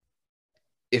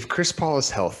 if Chris Paul is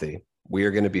healthy, we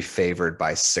are going to be favored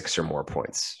by 6 or more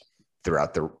points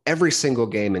throughout every single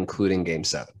game, including Game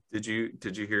 7. Did you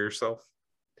hear yourself?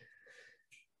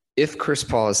 If Chris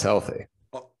Paul is healthy,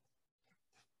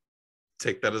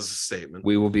 take that as a statement.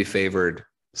 We will be favored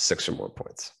 6 or more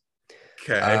points.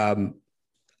 Okay.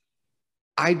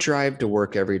 I drive to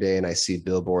work every day and I see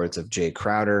billboards of Jay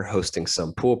Crowder hosting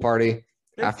some pool party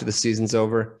after the season's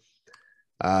over.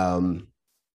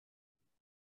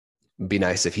 Be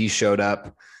nice if he showed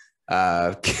up.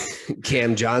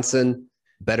 Cam Johnson,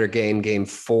 better game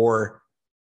 4.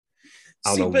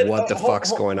 I don't know what the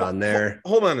fuck's going on there.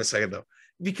 Hold on a second, though.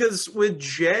 Because with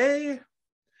Jay,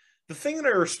 the thing that I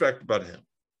respect about him,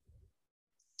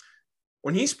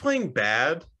 when he's playing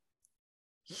bad,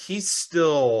 he's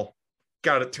still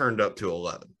got it turned up to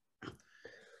 11.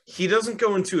 He doesn't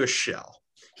go into a shell.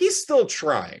 He's still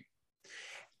trying.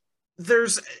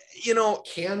 There's,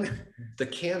 the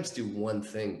Cams do one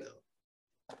thing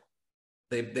though.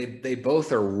 They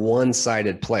both are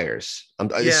one-sided players.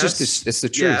 It's the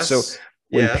truth. Yes. So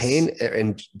when Payne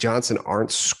and Johnson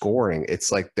aren't scoring,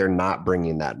 it's like they're not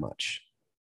bringing that much.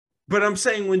 But I'm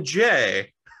saying when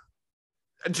Jay,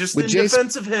 just in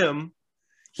defense of him,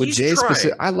 with Jay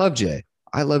specific, I love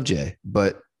Jay,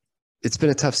 but it's been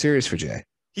a tough series for Jay.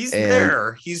 He's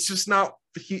there. He's just not.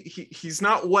 He's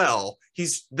not well.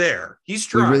 He's there. He's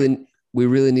trying. We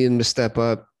really need him to step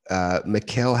up.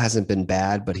 Mikal hasn't been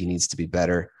bad, but he needs to be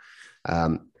better.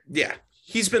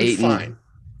 He's been fine.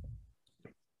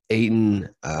 Ayton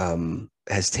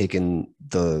has taken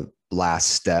the last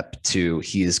step to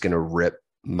he is going to rip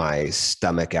my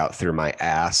stomach out through my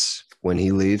ass when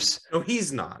he leaves. No,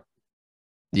 he's not.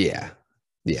 Yeah.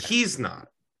 He's not.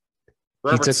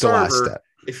 Robert he took Sarver, the last step.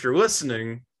 If you're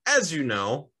listening, as you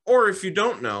know, or if you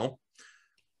don't know,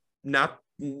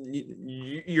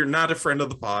 you're not a friend of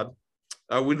the pod.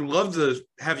 We'd love to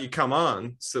have you come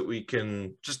on so that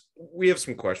we have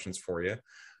some questions for you.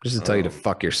 Just to tell you to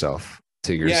fuck yourself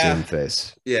to your Zoom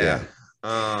face. Yeah.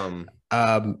 But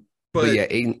yeah,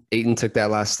 Ayton took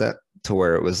that last step to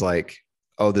where it was like,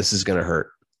 oh, this is going to hurt.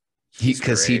 He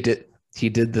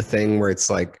did the thing where it's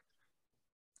like,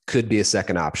 could be a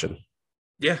second option.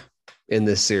 Yeah. In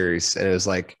this series. And it was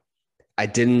like, I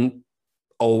didn't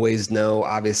always know,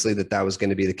 obviously, that was going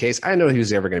to be the case. I didn't know he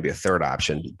was ever going to be a third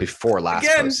option before last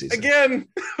postseason.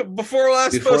 Before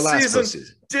last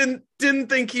postseason. Didn't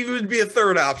think he would be a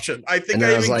third option. I think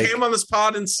I even came on this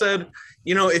pod and said,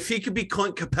 if he could be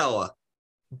Clint Capella,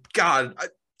 God,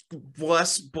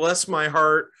 bless my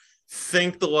heart.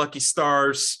 Thank the lucky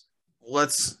stars.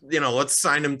 Let's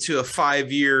sign him to a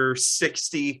 5-year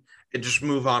 60 and just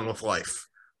move on with life.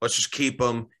 Let's just keep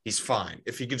him. He's fine.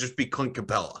 If he could just be Clint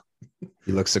Capella.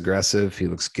 He looks aggressive. He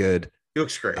looks good. He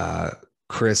looks great.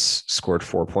 Chris scored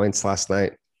 4 points last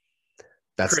night.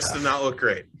 That's Chris tough. did not look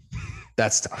great.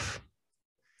 That's tough.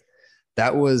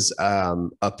 That was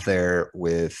up there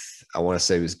with, I want to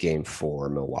say it was game 4,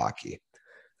 Milwaukee,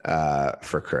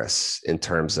 for Chris, in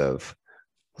terms of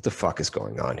what the fuck is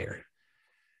going on here?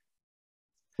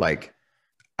 Like,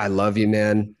 I love you,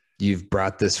 man. You've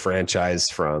brought this franchise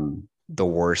from the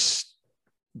worst,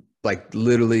 like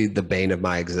literally the bane of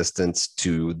my existence,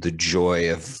 to the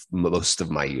joy of most of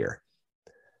my year.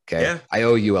 Okay. Yeah. I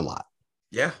owe you a lot.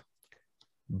 Yeah.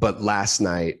 But last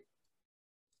night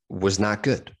was not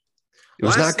good. It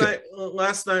was not good.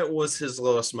 Last night was his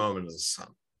lowest moment as a Sun.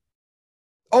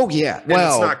 Oh, yeah. And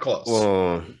well, it's not close.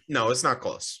 No, it's not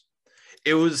close.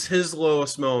 It was his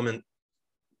lowest moment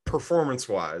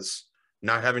performance-wise,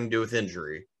 not having to do with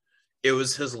injury. It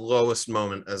was his lowest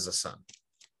moment as a Sun.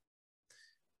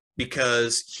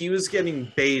 Because he was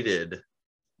getting baited.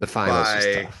 The finals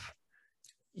was tough.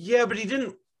 Yeah, but he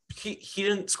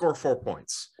didn't score 4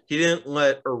 points. He didn't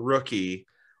let a rookie.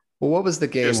 Well, what was the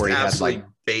game where he had like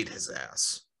bait his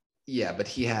ass? Yeah, but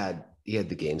he had the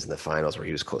games in the finals where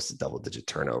he was close to double-digit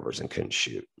turnovers and couldn't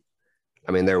shoot.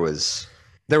 I mean, there was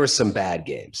some bad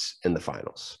games in the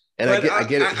finals, and I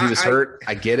get it. He was hurt.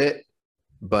 I get it,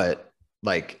 but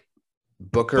like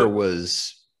Booker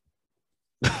was.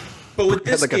 But with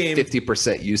this had like game, a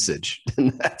 50% usage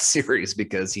in that series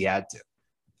because he had to.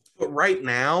 But right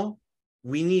now,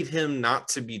 we need him not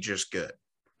to be just good.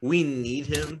 We need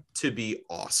him to be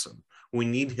awesome. We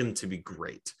need him to be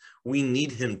great. We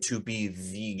need him to be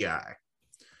the guy.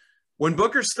 When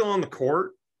Booker's still on the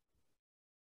court,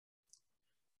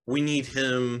 we need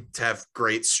him to have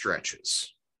great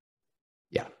stretches.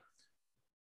 Yeah.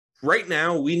 Right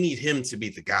now, we need him to be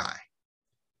the guy.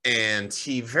 And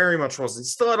he very much was. He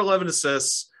still had 11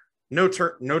 assists, no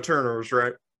turnovers,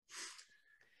 right?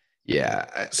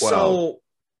 Yeah. So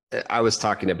I was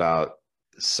talking about,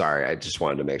 sorry, I just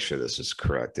wanted to make sure this was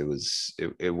correct. It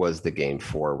was the game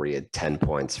 4 where he had 10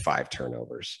 points, 5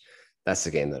 turnovers. That's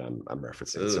the game that I'm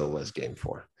referencing. So it was game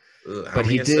 4. But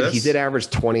he did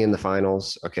average 20 in the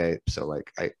finals. Okay. So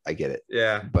like I get it.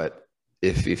 Yeah. But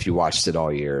if you watched it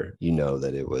all year, you know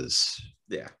that it was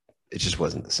it just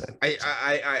wasn't the same.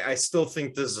 I still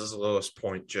think this is the lowest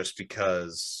point just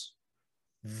because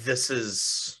this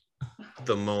is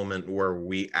the moment where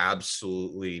we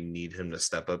absolutely need him to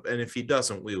step up. And if he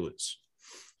doesn't, we lose.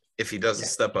 If he doesn't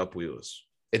step up, we lose.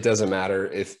 It doesn't matter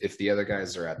if the other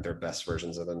guys are at their best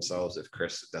versions of themselves. If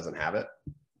Chris doesn't have it,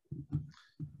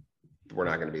 we're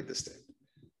not going to beat this team.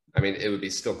 I mean, it would be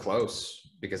still close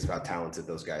because of how talented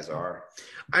those guys are.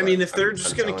 I mean, if they're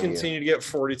just going to continue to get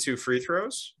 42 free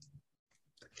throws,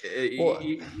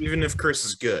 even if Chris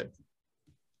is good.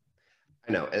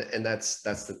 I know. And that's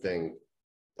the thing.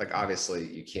 Like, obviously,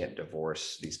 you can't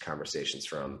divorce these conversations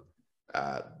from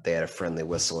they had a friendly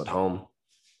whistle at home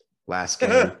last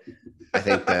game. I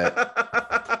think that.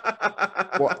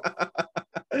 Well,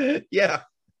 yeah.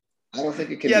 I don't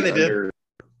think it can. Yeah, they did.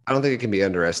 I don't think it can be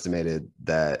underestimated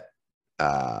that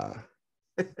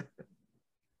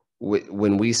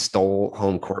when we stole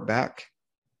home court back,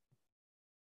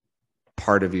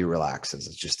 part of you relaxes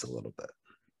just a little bit.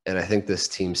 And I think this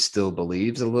team still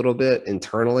believes a little bit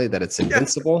internally that it's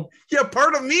invincible. Yeah,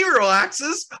 part of me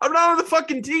relaxes. I'm not on the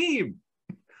fucking team.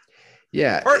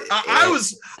 Yeah. I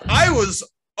was,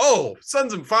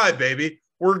 Suns in 5, baby.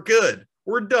 We're good.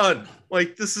 We're done.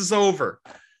 Like, this is over.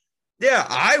 Yeah,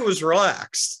 I was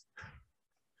relaxed.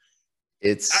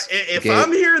 If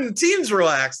I'm hearing the team's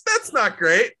relaxed, that's not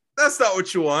great. That's not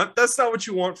what you want. That's not what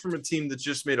you want from a team that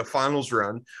just made a finals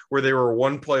run where they were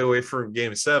one play away from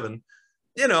game 7.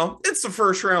 You know, it's the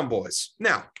first round, boys.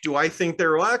 Now, do I think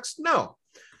they're relaxed? No.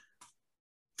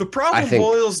 The problem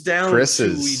boils down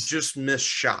to we just missed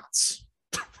shots.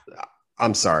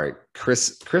 I'm sorry.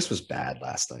 Chris was bad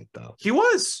last night, though. He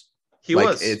was.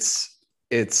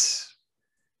 It's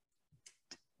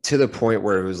to the point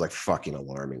where it was like fucking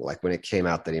alarming. Like when it came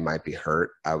out that he might be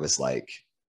hurt, I was like,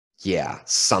 yeah,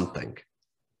 something.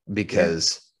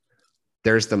 Because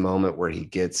there's the moment where he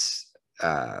gets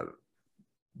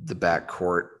the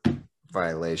backcourt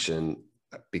violation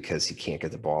because he can't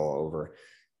get the ball over.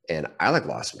 And I like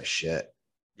lost my shit.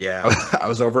 Yeah. I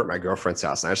was over at my girlfriend's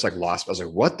house and I just like lost. I was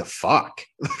like, what the fuck?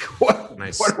 What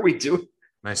are we doing?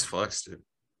 Nice flex, dude.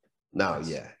 No, nice.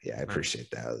 Yeah. I appreciate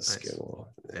that. I was getting a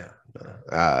little,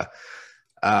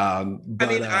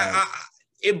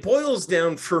 it boils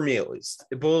down, for me at least,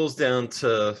 it boils down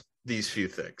to these few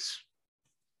things.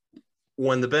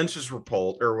 When the benches were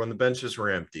pulled or when the benches were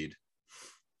emptied,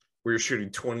 where you're shooting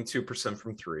 22%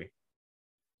 from three,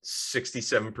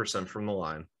 67% from the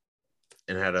line,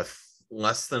 and had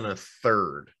less than a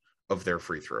third of their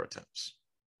free throw attempts.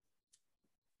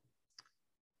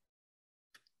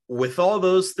 With all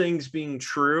those things being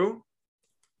true,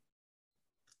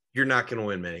 you're not going to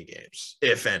win many games,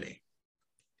 if any,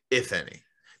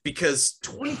 because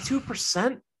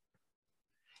 22%.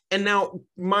 And now,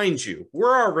 mind you,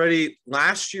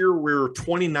 last year we were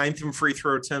 29th in free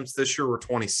throw attempts. This year we're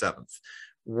 27th.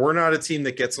 We're not a team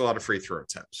that gets a lot of free throw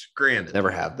attempts. Granted.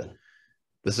 Never have been.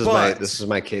 This is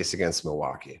my case against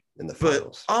Milwaukee in the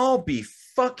finals. But I'll be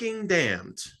fucking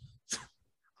damned.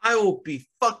 I will be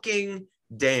fucking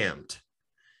damned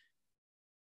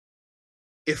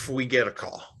if we get a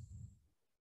call.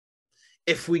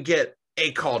 If we get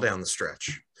a call down the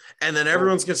stretch. And then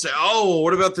everyone's going to say, oh,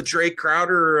 what about the Drake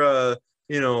Crowder,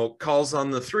 calls on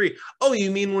the three? Oh,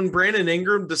 you mean when Brandon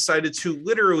Ingram decided to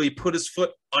literally put his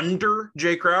foot under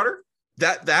Jay Crowder?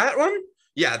 That one?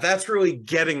 Yeah, that's really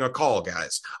getting a call,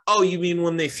 guys. Oh, you mean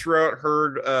when they threw out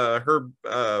Herb,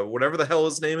 whatever the hell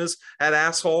his name is, at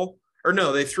asshole? Or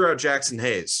no, they threw out Jackson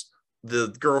Hayes,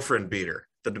 the girlfriend beater,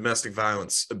 the domestic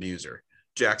violence abuser,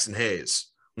 Jackson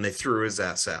Hayes, when they threw his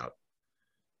ass out.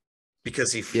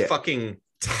 Because he fucking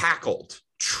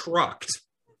trucked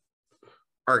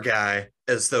our guy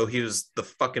as though he was the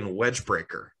fucking wedge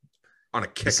breaker on a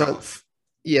kickoff.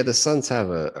 The Suns have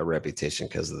a reputation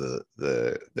because of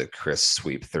the Chris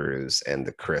sweep throughs and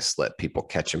the Chris let people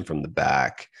catch him from the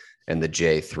back and the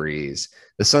J threes.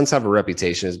 The Suns have a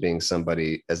reputation as being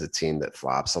somebody as a team that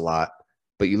flops a lot,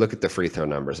 but you look at the free throw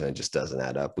numbers and it just doesn't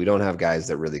add up. We don't have guys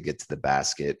that really get to the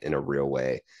basket in a real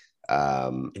way.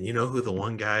 And you know who the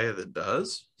one guy that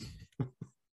does?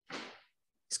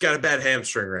 He's got a bad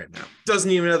hamstring right now.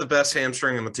 Doesn't even have the best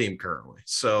hamstring on the team currently.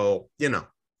 So,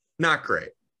 not great.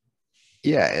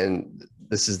 Yeah, and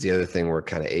this is the other thing where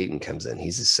kind of Ayton comes in.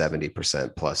 He's a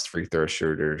 70% plus free throw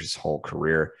shooter his whole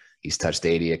career. He's touched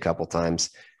 80 a couple times.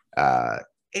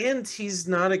 And he's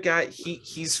not a guy,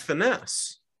 he's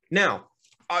finesse. Now,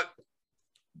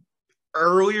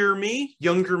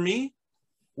 younger me,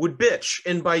 would bitch.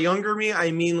 And by younger me,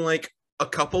 I mean like a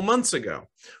couple months ago,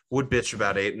 would bitch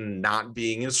about Ayton not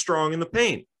being as strong in the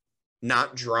paint,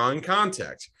 not drawing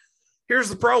contact. Here's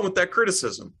the problem with that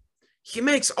criticism. He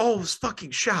makes all his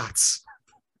fucking shots.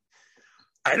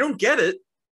 I don't get it.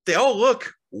 They all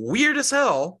look weird as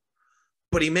hell,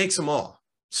 but he makes them all.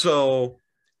 So,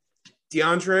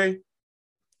 DeAndre,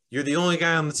 you're the only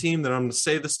guy on the team that I'm going to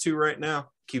say this to right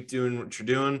now. Keep doing what you're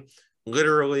doing.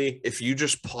 Literally, if you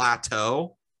just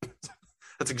plateau,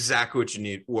 that's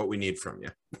exactly what we need from you.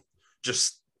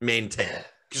 Just maintain,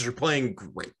 because you're playing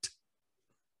great.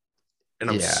 And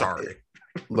I'm sorry.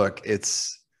 Look,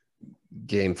 it's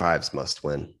Game 5's must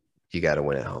win. You got to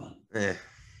win at home.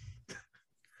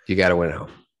 You got to win at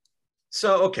home.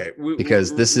 So, okay.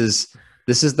 Because this is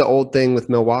the old thing with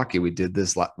Milwaukee. We did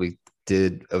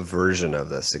a version of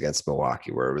this against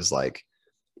Milwaukee where it was like,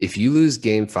 if you lose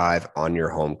Game 5 on your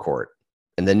home court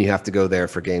and then you have to go there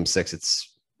for Game 6,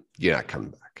 you're not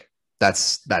coming back.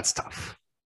 That's tough.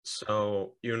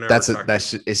 So you and I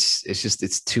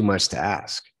it's too much to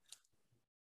ask.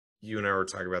 You and I were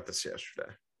talking about this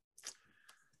yesterday.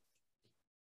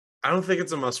 I don't think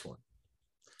it's a must win.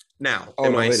 Now,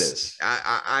 it is.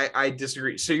 I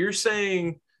disagree. So you're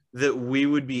saying that we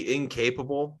would be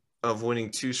incapable of winning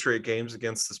 2 straight games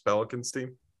against this Pelicans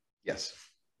team? Yes.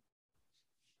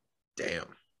 Damn.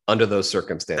 Under those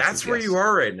circumstances. That's where you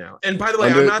are right now. And by the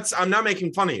way, I'm not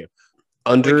making fun of you.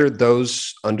 Under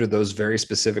those very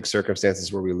specific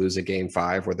circumstances where we lose a Game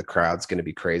 5 where the crowd's going to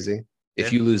be crazy.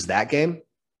 If you lose that game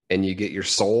and you get your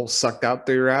soul sucked out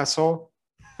through your asshole,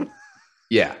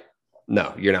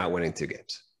 no, you're not winning 2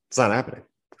 games. It's not happening.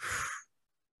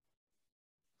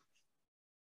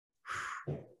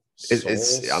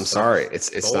 I'm sorry.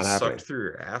 It's not happening. Sucked through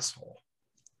your asshole.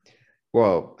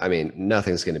 Well, I mean,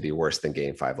 nothing's going to be worse than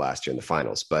Game 5 last year in the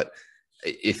finals. But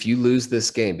if you lose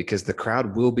this game, because the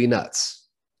crowd will be nuts.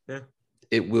 Yeah.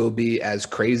 It will be as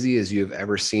crazy as you've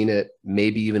ever seen it,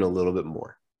 maybe even a little bit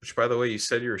more. Which, by the way, you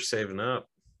said you were saving up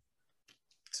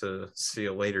to see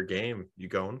a later game. You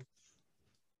going?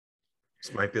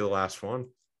 This might be the last one.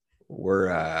 We're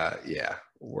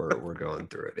going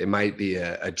through it. It might be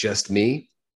a just me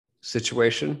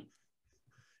situation.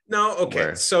 No,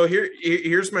 okay. So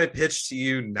here's my pitch to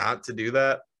you not to do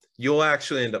that. You'll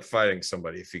actually end up fighting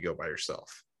somebody if you go by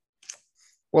yourself.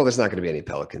 Well, there's not going to be any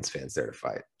Pelicans fans there to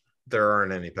fight. There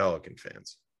aren't any Pelican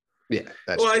fans. Yeah.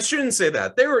 I shouldn't say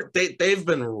that. They've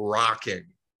been rocking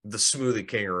the Smoothie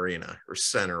King Arena or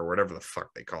Center or whatever the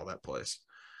fuck they call that place.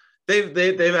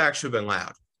 They've actually been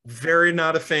loud. Very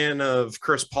not a fan of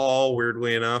Chris Paul,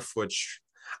 weirdly enough, which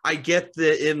I get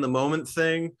the in the moment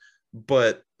thing,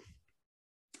 but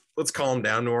let's calm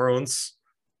down, New Orleans.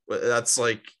 That's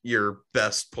like your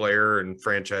best player in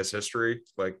franchise history,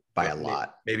 like by a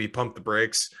lot. Maybe pump the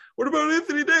brakes. What about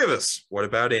Anthony Davis? What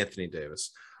about Anthony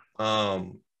Davis?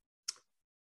 That's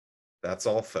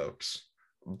all, folks.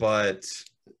 But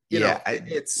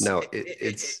it's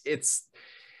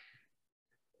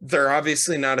they're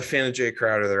obviously not a fan of Jay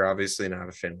Crowder. They're obviously not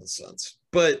a fan of the Suns.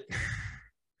 But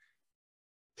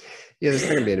yeah, there's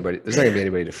not gonna be anybody. There's not gonna be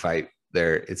anybody to fight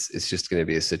there. It's just gonna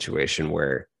be a situation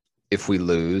where if we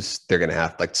lose, they're gonna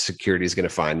have like security's gonna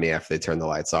find me after they turn the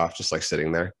lights off, just like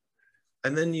sitting there.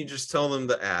 And then you just tell them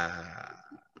that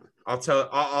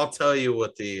I'll tell you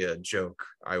what the joke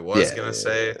I was gonna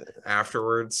say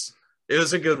afterwards. It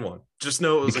was a good one. Just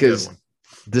know it was a good one.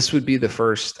 This would be the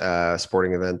first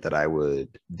sporting event that I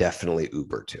would definitely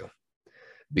Uber to,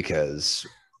 because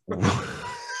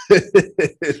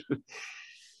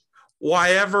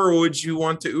why ever would you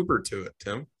want to Uber to it,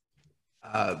 Tim?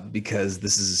 Because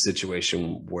this is a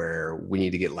situation where we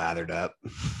need to get lathered up.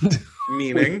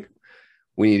 Meaning?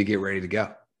 We need to get ready to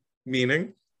go.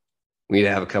 Meaning? We need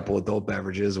to have a couple adult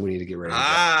beverages. We need to get ready to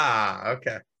go.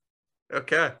 Okay.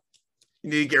 Okay. You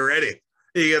need to get ready.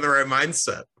 You get the right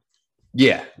mindset.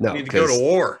 Yeah. No. You need to go to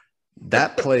war.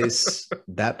 That place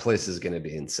is going to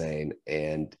be insane,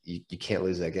 and you can't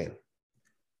lose that game.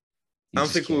 I don't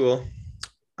think we will.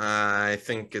 I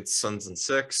think it's Suns in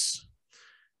 6,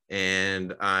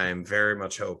 and I'm very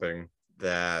much hoping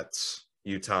that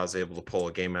Utah is able to pull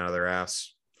a game out of their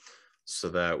ass so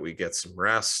that we get some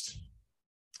rest.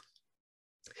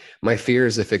 My fear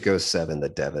is if it goes 7,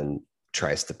 that Devin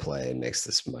tries to play and makes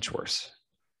this much worse.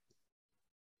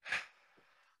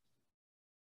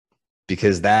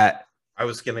 Because that I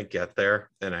was gonna get there,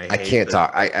 and I can't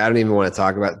talk. I don't even want to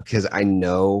talk about it because I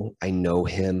know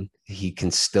him. He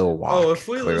can still walk. Oh, if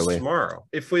we lose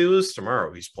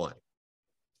tomorrow, he's playing.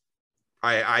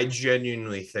 I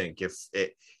genuinely think if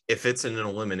it's an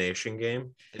elimination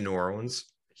game in New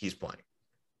Orleans, he's playing.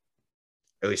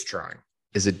 At least trying.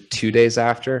 Is it 2 days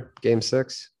after Game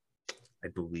 6? I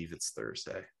believe it's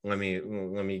Thursday. Let me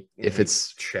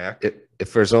check.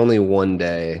 If there's only 1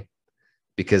 day,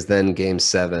 because then Game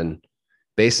 7,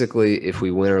 basically, if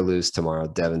we win or lose tomorrow,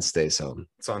 Devin stays home.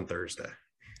 It's on Thursday.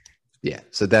 Yeah,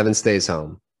 so Devin stays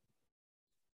home.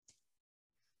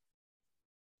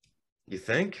 You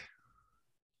think?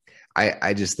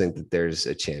 I just think that there's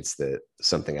a chance that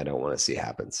something I don't want to see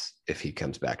happens if he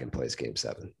comes back and plays Game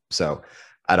 7. So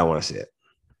I don't want to see it.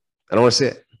 I don't want to see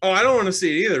it. Oh, I don't want to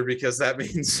see it either, because that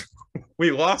means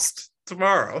we lost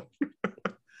tomorrow.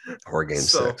 Or Game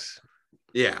 6.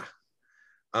 Yeah.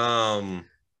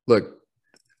 Look,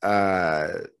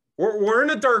 we're in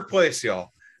a dark place,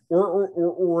 y'all.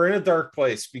 We're in a dark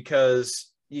place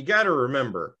because you got to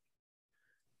remember,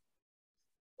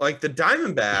 like, the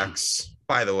Diamondbacks,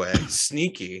 by the way,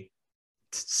 sneaky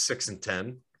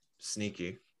 6-10,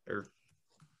 sneaky. They're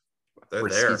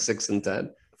Frisky there.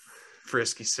 6-10.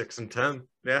 Frisky 6-10.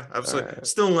 Yeah, absolutely. Right.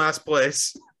 Still in last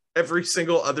place. Every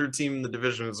single other team in the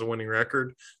division is a winning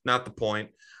record. Not the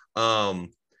point.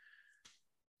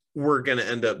 We're going to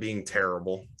end up being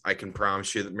terrible. I can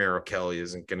promise you that Merrill Kelly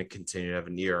isn't going to continue to have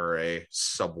an ERA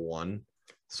sub-1.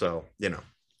 So,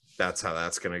 that's how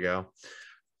that's going to go.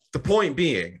 The point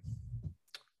being,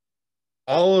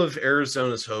 all of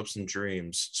Arizona's hopes and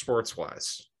dreams,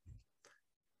 sports-wise,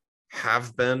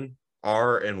 have been,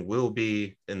 are, and will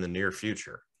be in the near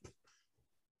future.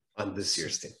 On this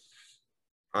year's team.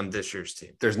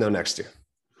 There's no next year.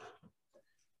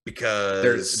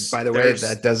 Because by the way,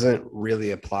 that doesn't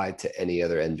really apply to any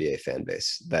other NBA fan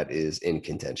base that is in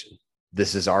contention.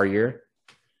 This is our year.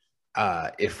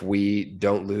 If we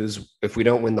don't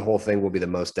win the whole thing, we'll be the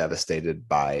most devastated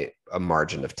by a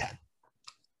margin of 10.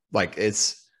 Like,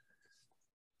 it's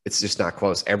just not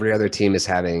close. Every other team is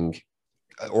having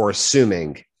or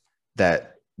assuming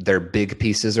that their big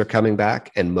pieces are coming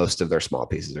back and most of their small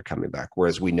pieces are coming back,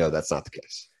 whereas we know that's not the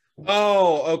case.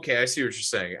 Oh, okay. I see what you're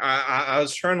saying. I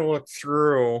was trying to look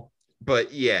through,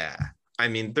 but yeah. I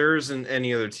mean, there isn't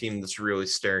any other team that's really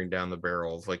staring down the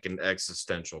barrel of like an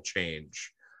existential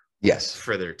change. Yes.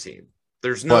 For their team.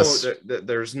 There's no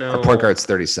our point guard's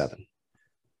 37.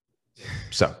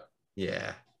 So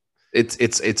yeah. It's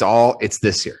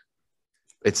this year.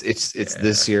 It's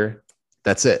this year.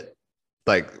 That's it.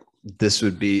 Like, this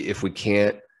would be, if we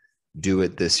can't do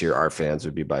it this year, our fans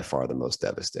would be by far the most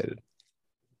devastated.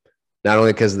 Not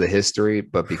only because of the history,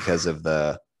 but because of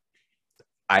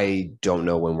I don't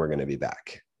know when we're going to be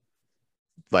back.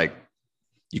 Like,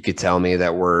 You could tell me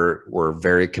that we're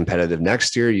very competitive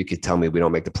next year. You could tell me we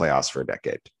don't make the playoffs for a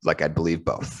decade. Like, I'd believe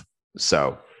both.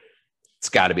 So it's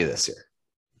got to be this year.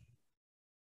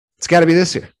 It's got to be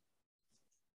this year.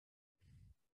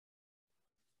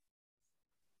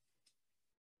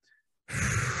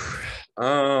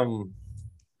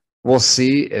 We'll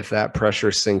see if that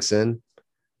pressure sinks in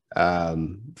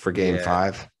for game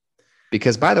 5.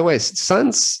 Because, by the way,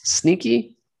 Suns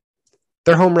sneaky.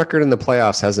 Their home record in the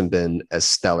playoffs hasn't been as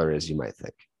stellar as you might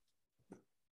think.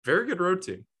 Very good road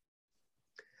team.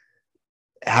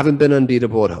 Haven't been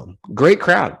unbeatable at home. Great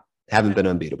crowd. Haven't been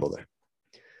unbeatable there.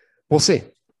 We'll see.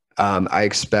 I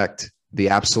expect the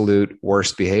absolute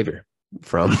worst behavior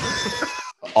from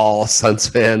all Suns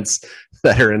fans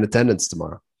that are in attendance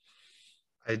tomorrow.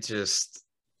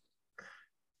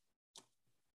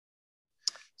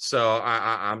 So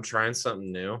I'm trying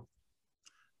something new.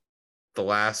 The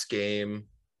last game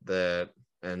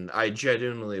and I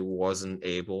genuinely wasn't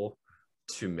able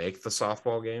to make the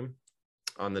softball game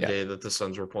on the day that the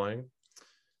Suns were playing.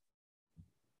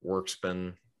 Work's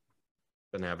been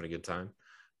having a good time,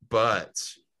 but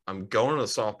I'm going to the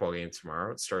softball game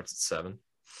tomorrow. It starts at 7.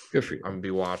 Good for you. I'm gonna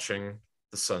be watching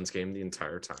the Suns game the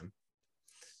entire time.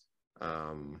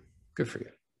 Good for you.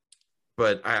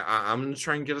 But I'm gonna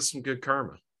try and get us some good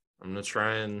karma. I'm gonna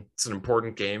try and it's an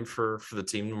important game for the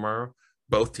team tomorrow.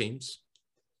 Both teams,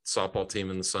 softball team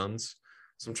and the Suns.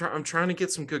 So I'm trying to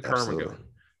get some good karma going.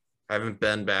 I haven't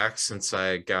been back since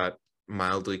I got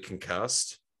mildly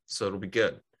concussed, so it'll be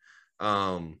good.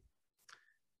 So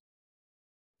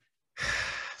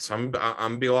I'm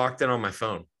gonna be locked in on my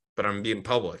phone, but I'm being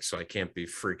public, so I can't be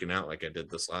freaking out like I did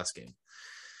this last game.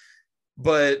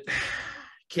 But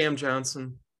Cam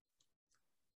Johnson,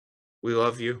 we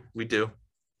love you. We do.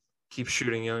 Keep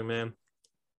shooting, young man.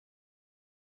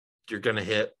 You're going to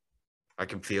hit. I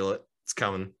can feel it. It's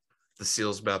coming. The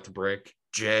seal's about to break.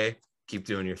 Jay, keep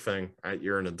doing your thing.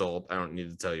 You're an adult. I don't need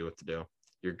to tell you what to do.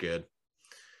 You're good.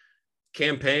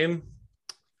 Campaign,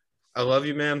 I love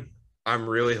you, man. I'm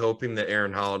really hoping that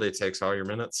Aaron Holiday takes all your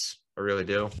minutes. I really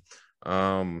do.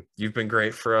 You've been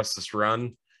great for us this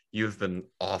run. You've been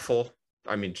awful.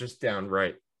 I mean, just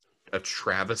downright a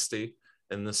travesty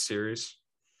in this series.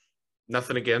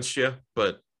 Nothing against you,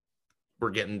 but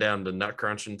we're getting down to nut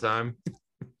crunching time.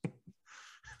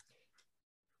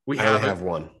 I only have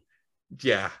one.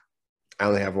 Yeah. I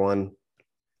only have one.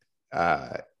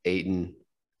 Ayton,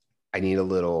 I need a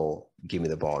little give me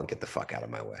the ball and get the fuck out of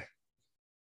my way.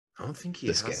 I don't think he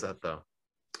has that, though.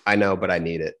 I know, but I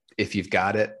need it. If you've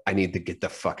got it, I need to get the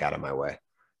fuck out of my way.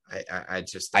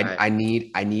 I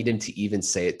need him to even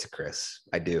say it to Chris.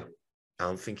 I do. I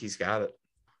don't think he's got it.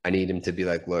 I need him to be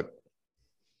like, look,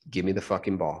 give me the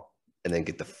fucking ball and then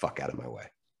get the fuck out of my way.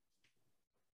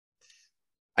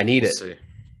 I need it. See.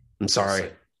 I'm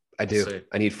sorry. I do.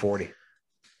 I need 40.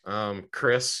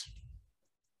 Chris,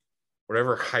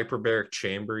 whatever hyperbaric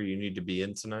chamber you need to be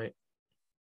in tonight,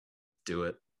 do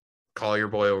it. Call your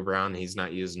boy O'Brien. He's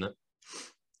not using it.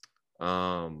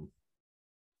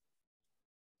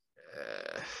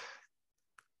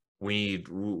 We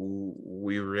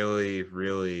really,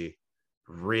 really,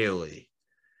 really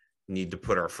need to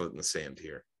put our foot in the sand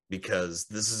here, because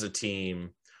this is a team.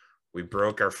 We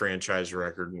broke our franchise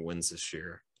record in wins this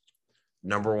year.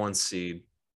 Number 1 seed.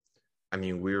 I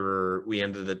mean, we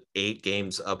ended at 8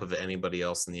 games up of anybody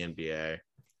else in the NBA.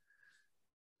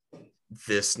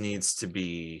 This needs to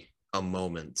be a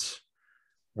moment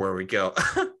where we go.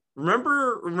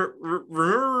 Remember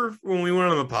when we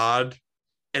went on the pod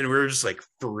and we were just like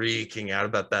freaking out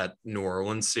about that New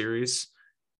Orleans series?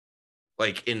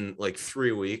 Like in like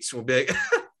 3 weeks, we'll be like,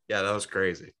 yeah, that was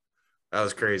crazy. That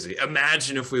was crazy.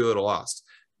 Imagine if we would have lost.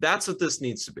 That's what this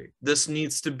needs to be. This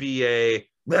needs to be a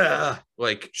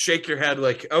like shake your head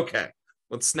like, okay,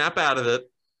 let's snap out of it.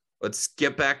 Let's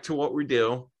get back to what we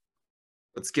do.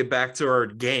 Let's get back to our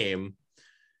game,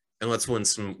 and let's win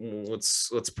some. Let's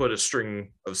put a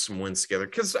string of some wins together.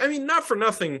 Because I mean, not for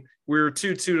nothing, we were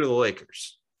 2-2 to the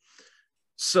Lakers.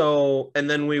 So, and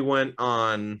then we went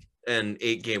on an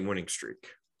 8-game winning streak.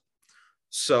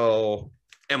 So,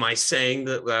 am I saying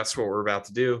that that's what we're about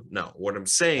to do? No. What I'm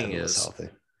saying is healthy.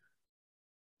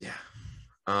 Yeah.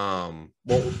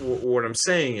 What I'm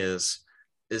saying is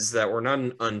that we're not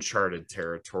in uncharted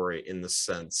territory in the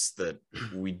sense that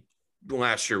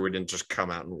last year we didn't just come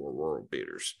out and were world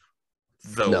beaters.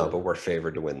 No, but we're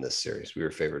favored to win this series. We were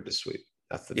favored to sweep.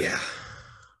 That's the difference.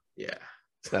 Yeah.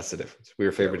 That's the difference. We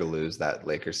were favored to lose that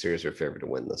Lakers series. We were favored to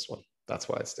win this one. That's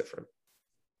why it's different.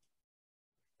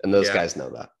 And those guys know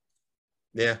that.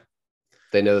 Yeah.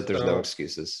 They know that there's no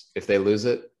excuses. If they lose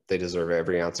it, they deserve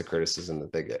every ounce of criticism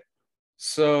that they get.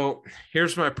 So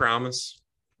here's my promise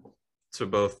to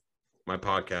both my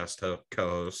podcast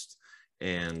co-host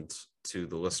and to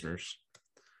the listeners.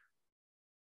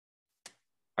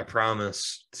 I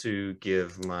promise to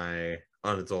give my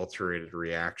unadulterated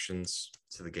reactions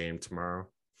to the game tomorrow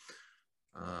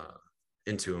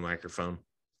into a microphone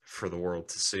for the world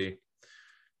to see,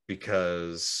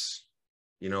 because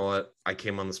you know what? I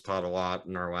came on this pod a lot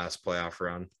in our last playoff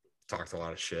run, talked a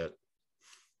lot of shit.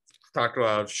 Talked a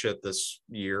lot of shit this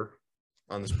year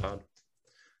on this pod.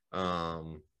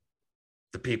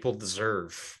 The people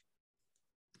deserve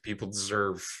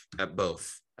at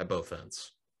both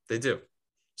ends. They do.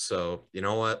 So you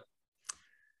know what?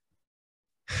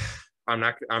 I'm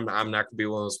not gonna be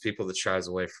one of those people that shies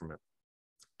away from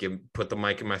it. Put the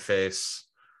mic in my face,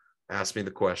 ask me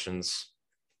the questions.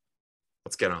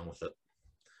 Let's get on with it.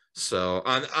 So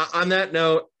on that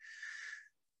note,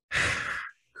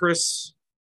 Chris,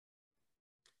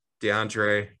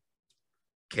 DeAndre,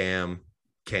 Cam,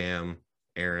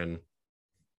 Aaron,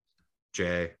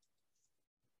 Jay,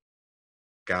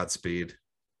 Godspeed.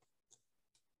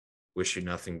 Wish you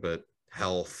nothing but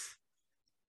health,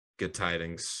 good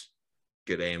tidings,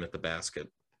 good aim at the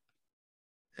basket,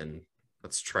 and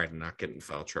let's try to not get in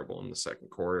foul trouble in the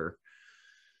second quarter.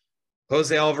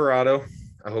 Jose Alvarado,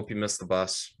 I hope you missed the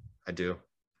bus. I do.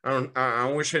 I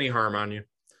don't wish any harm on you.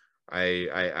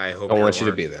 I hope. I want you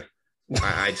to be there.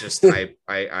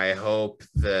 I hope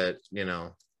that,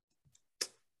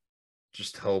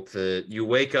 just hope that you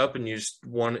wake up and you just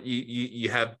want you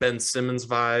have Ben Simmons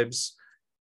vibes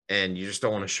and you just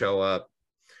don't want to show up.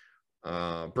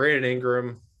 Brandon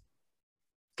Ingram,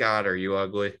 God, are you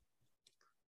ugly?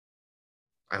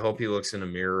 I hope he looks in a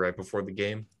mirror right before the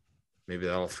game. Maybe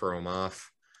that'll throw him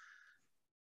off.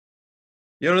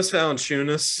 Jonas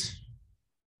Valanciunas,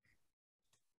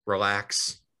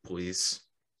 relax, please.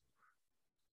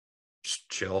 Just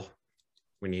chill.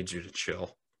 We need you to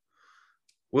chill.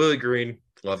 Willie Green,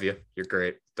 love you. You're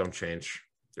great. Don't change.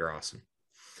 You're awesome.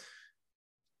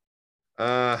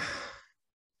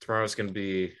 Tomorrow's going to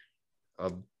be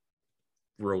a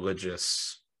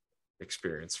religious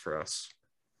experience for us.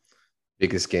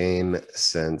 Biggest game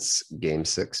since Game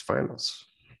 6 finals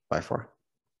by far.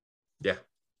 Yeah.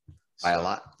 By a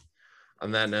lot.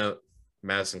 On that note,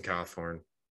 Madison Cawthorn,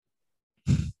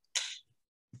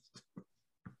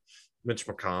 Mitch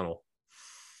McConnell,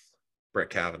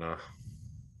 Brett Kavanaugh,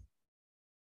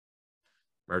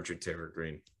 Marjorie Taylor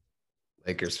Greene,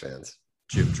 Lakers fans,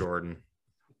 Jim Jordan,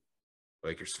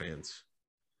 Lakers fans,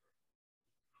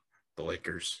 the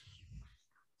Lakers,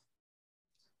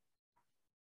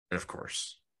 and of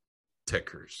course, Ted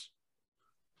Cruz.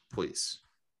 Please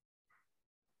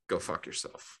go fuck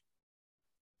yourself.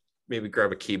 Maybe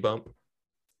grab a key bump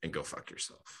and go fuck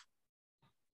yourself.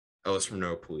 Ellis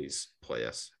Renault, please play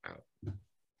us out.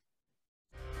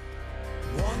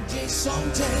 One day,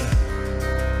 someday,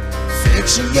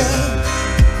 fiction girl.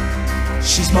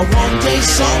 She's my one day,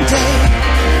 someday.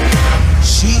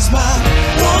 She's my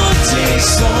one day,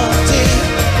 someday.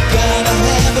 Gotta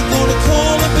have her, gonna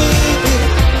call her baby.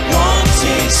 One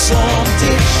day,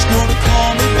 someday. She's gonna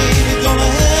call me baby, gonna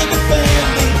have a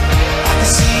family. I can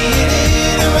see it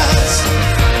in her eyes.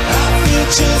 Our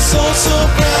future's so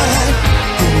bright.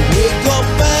 Gonna wake up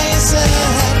by your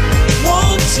side.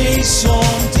 One day,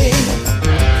 someday.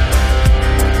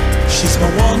 She's my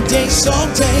one day,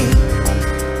 someday.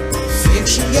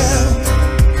 Fiction girl.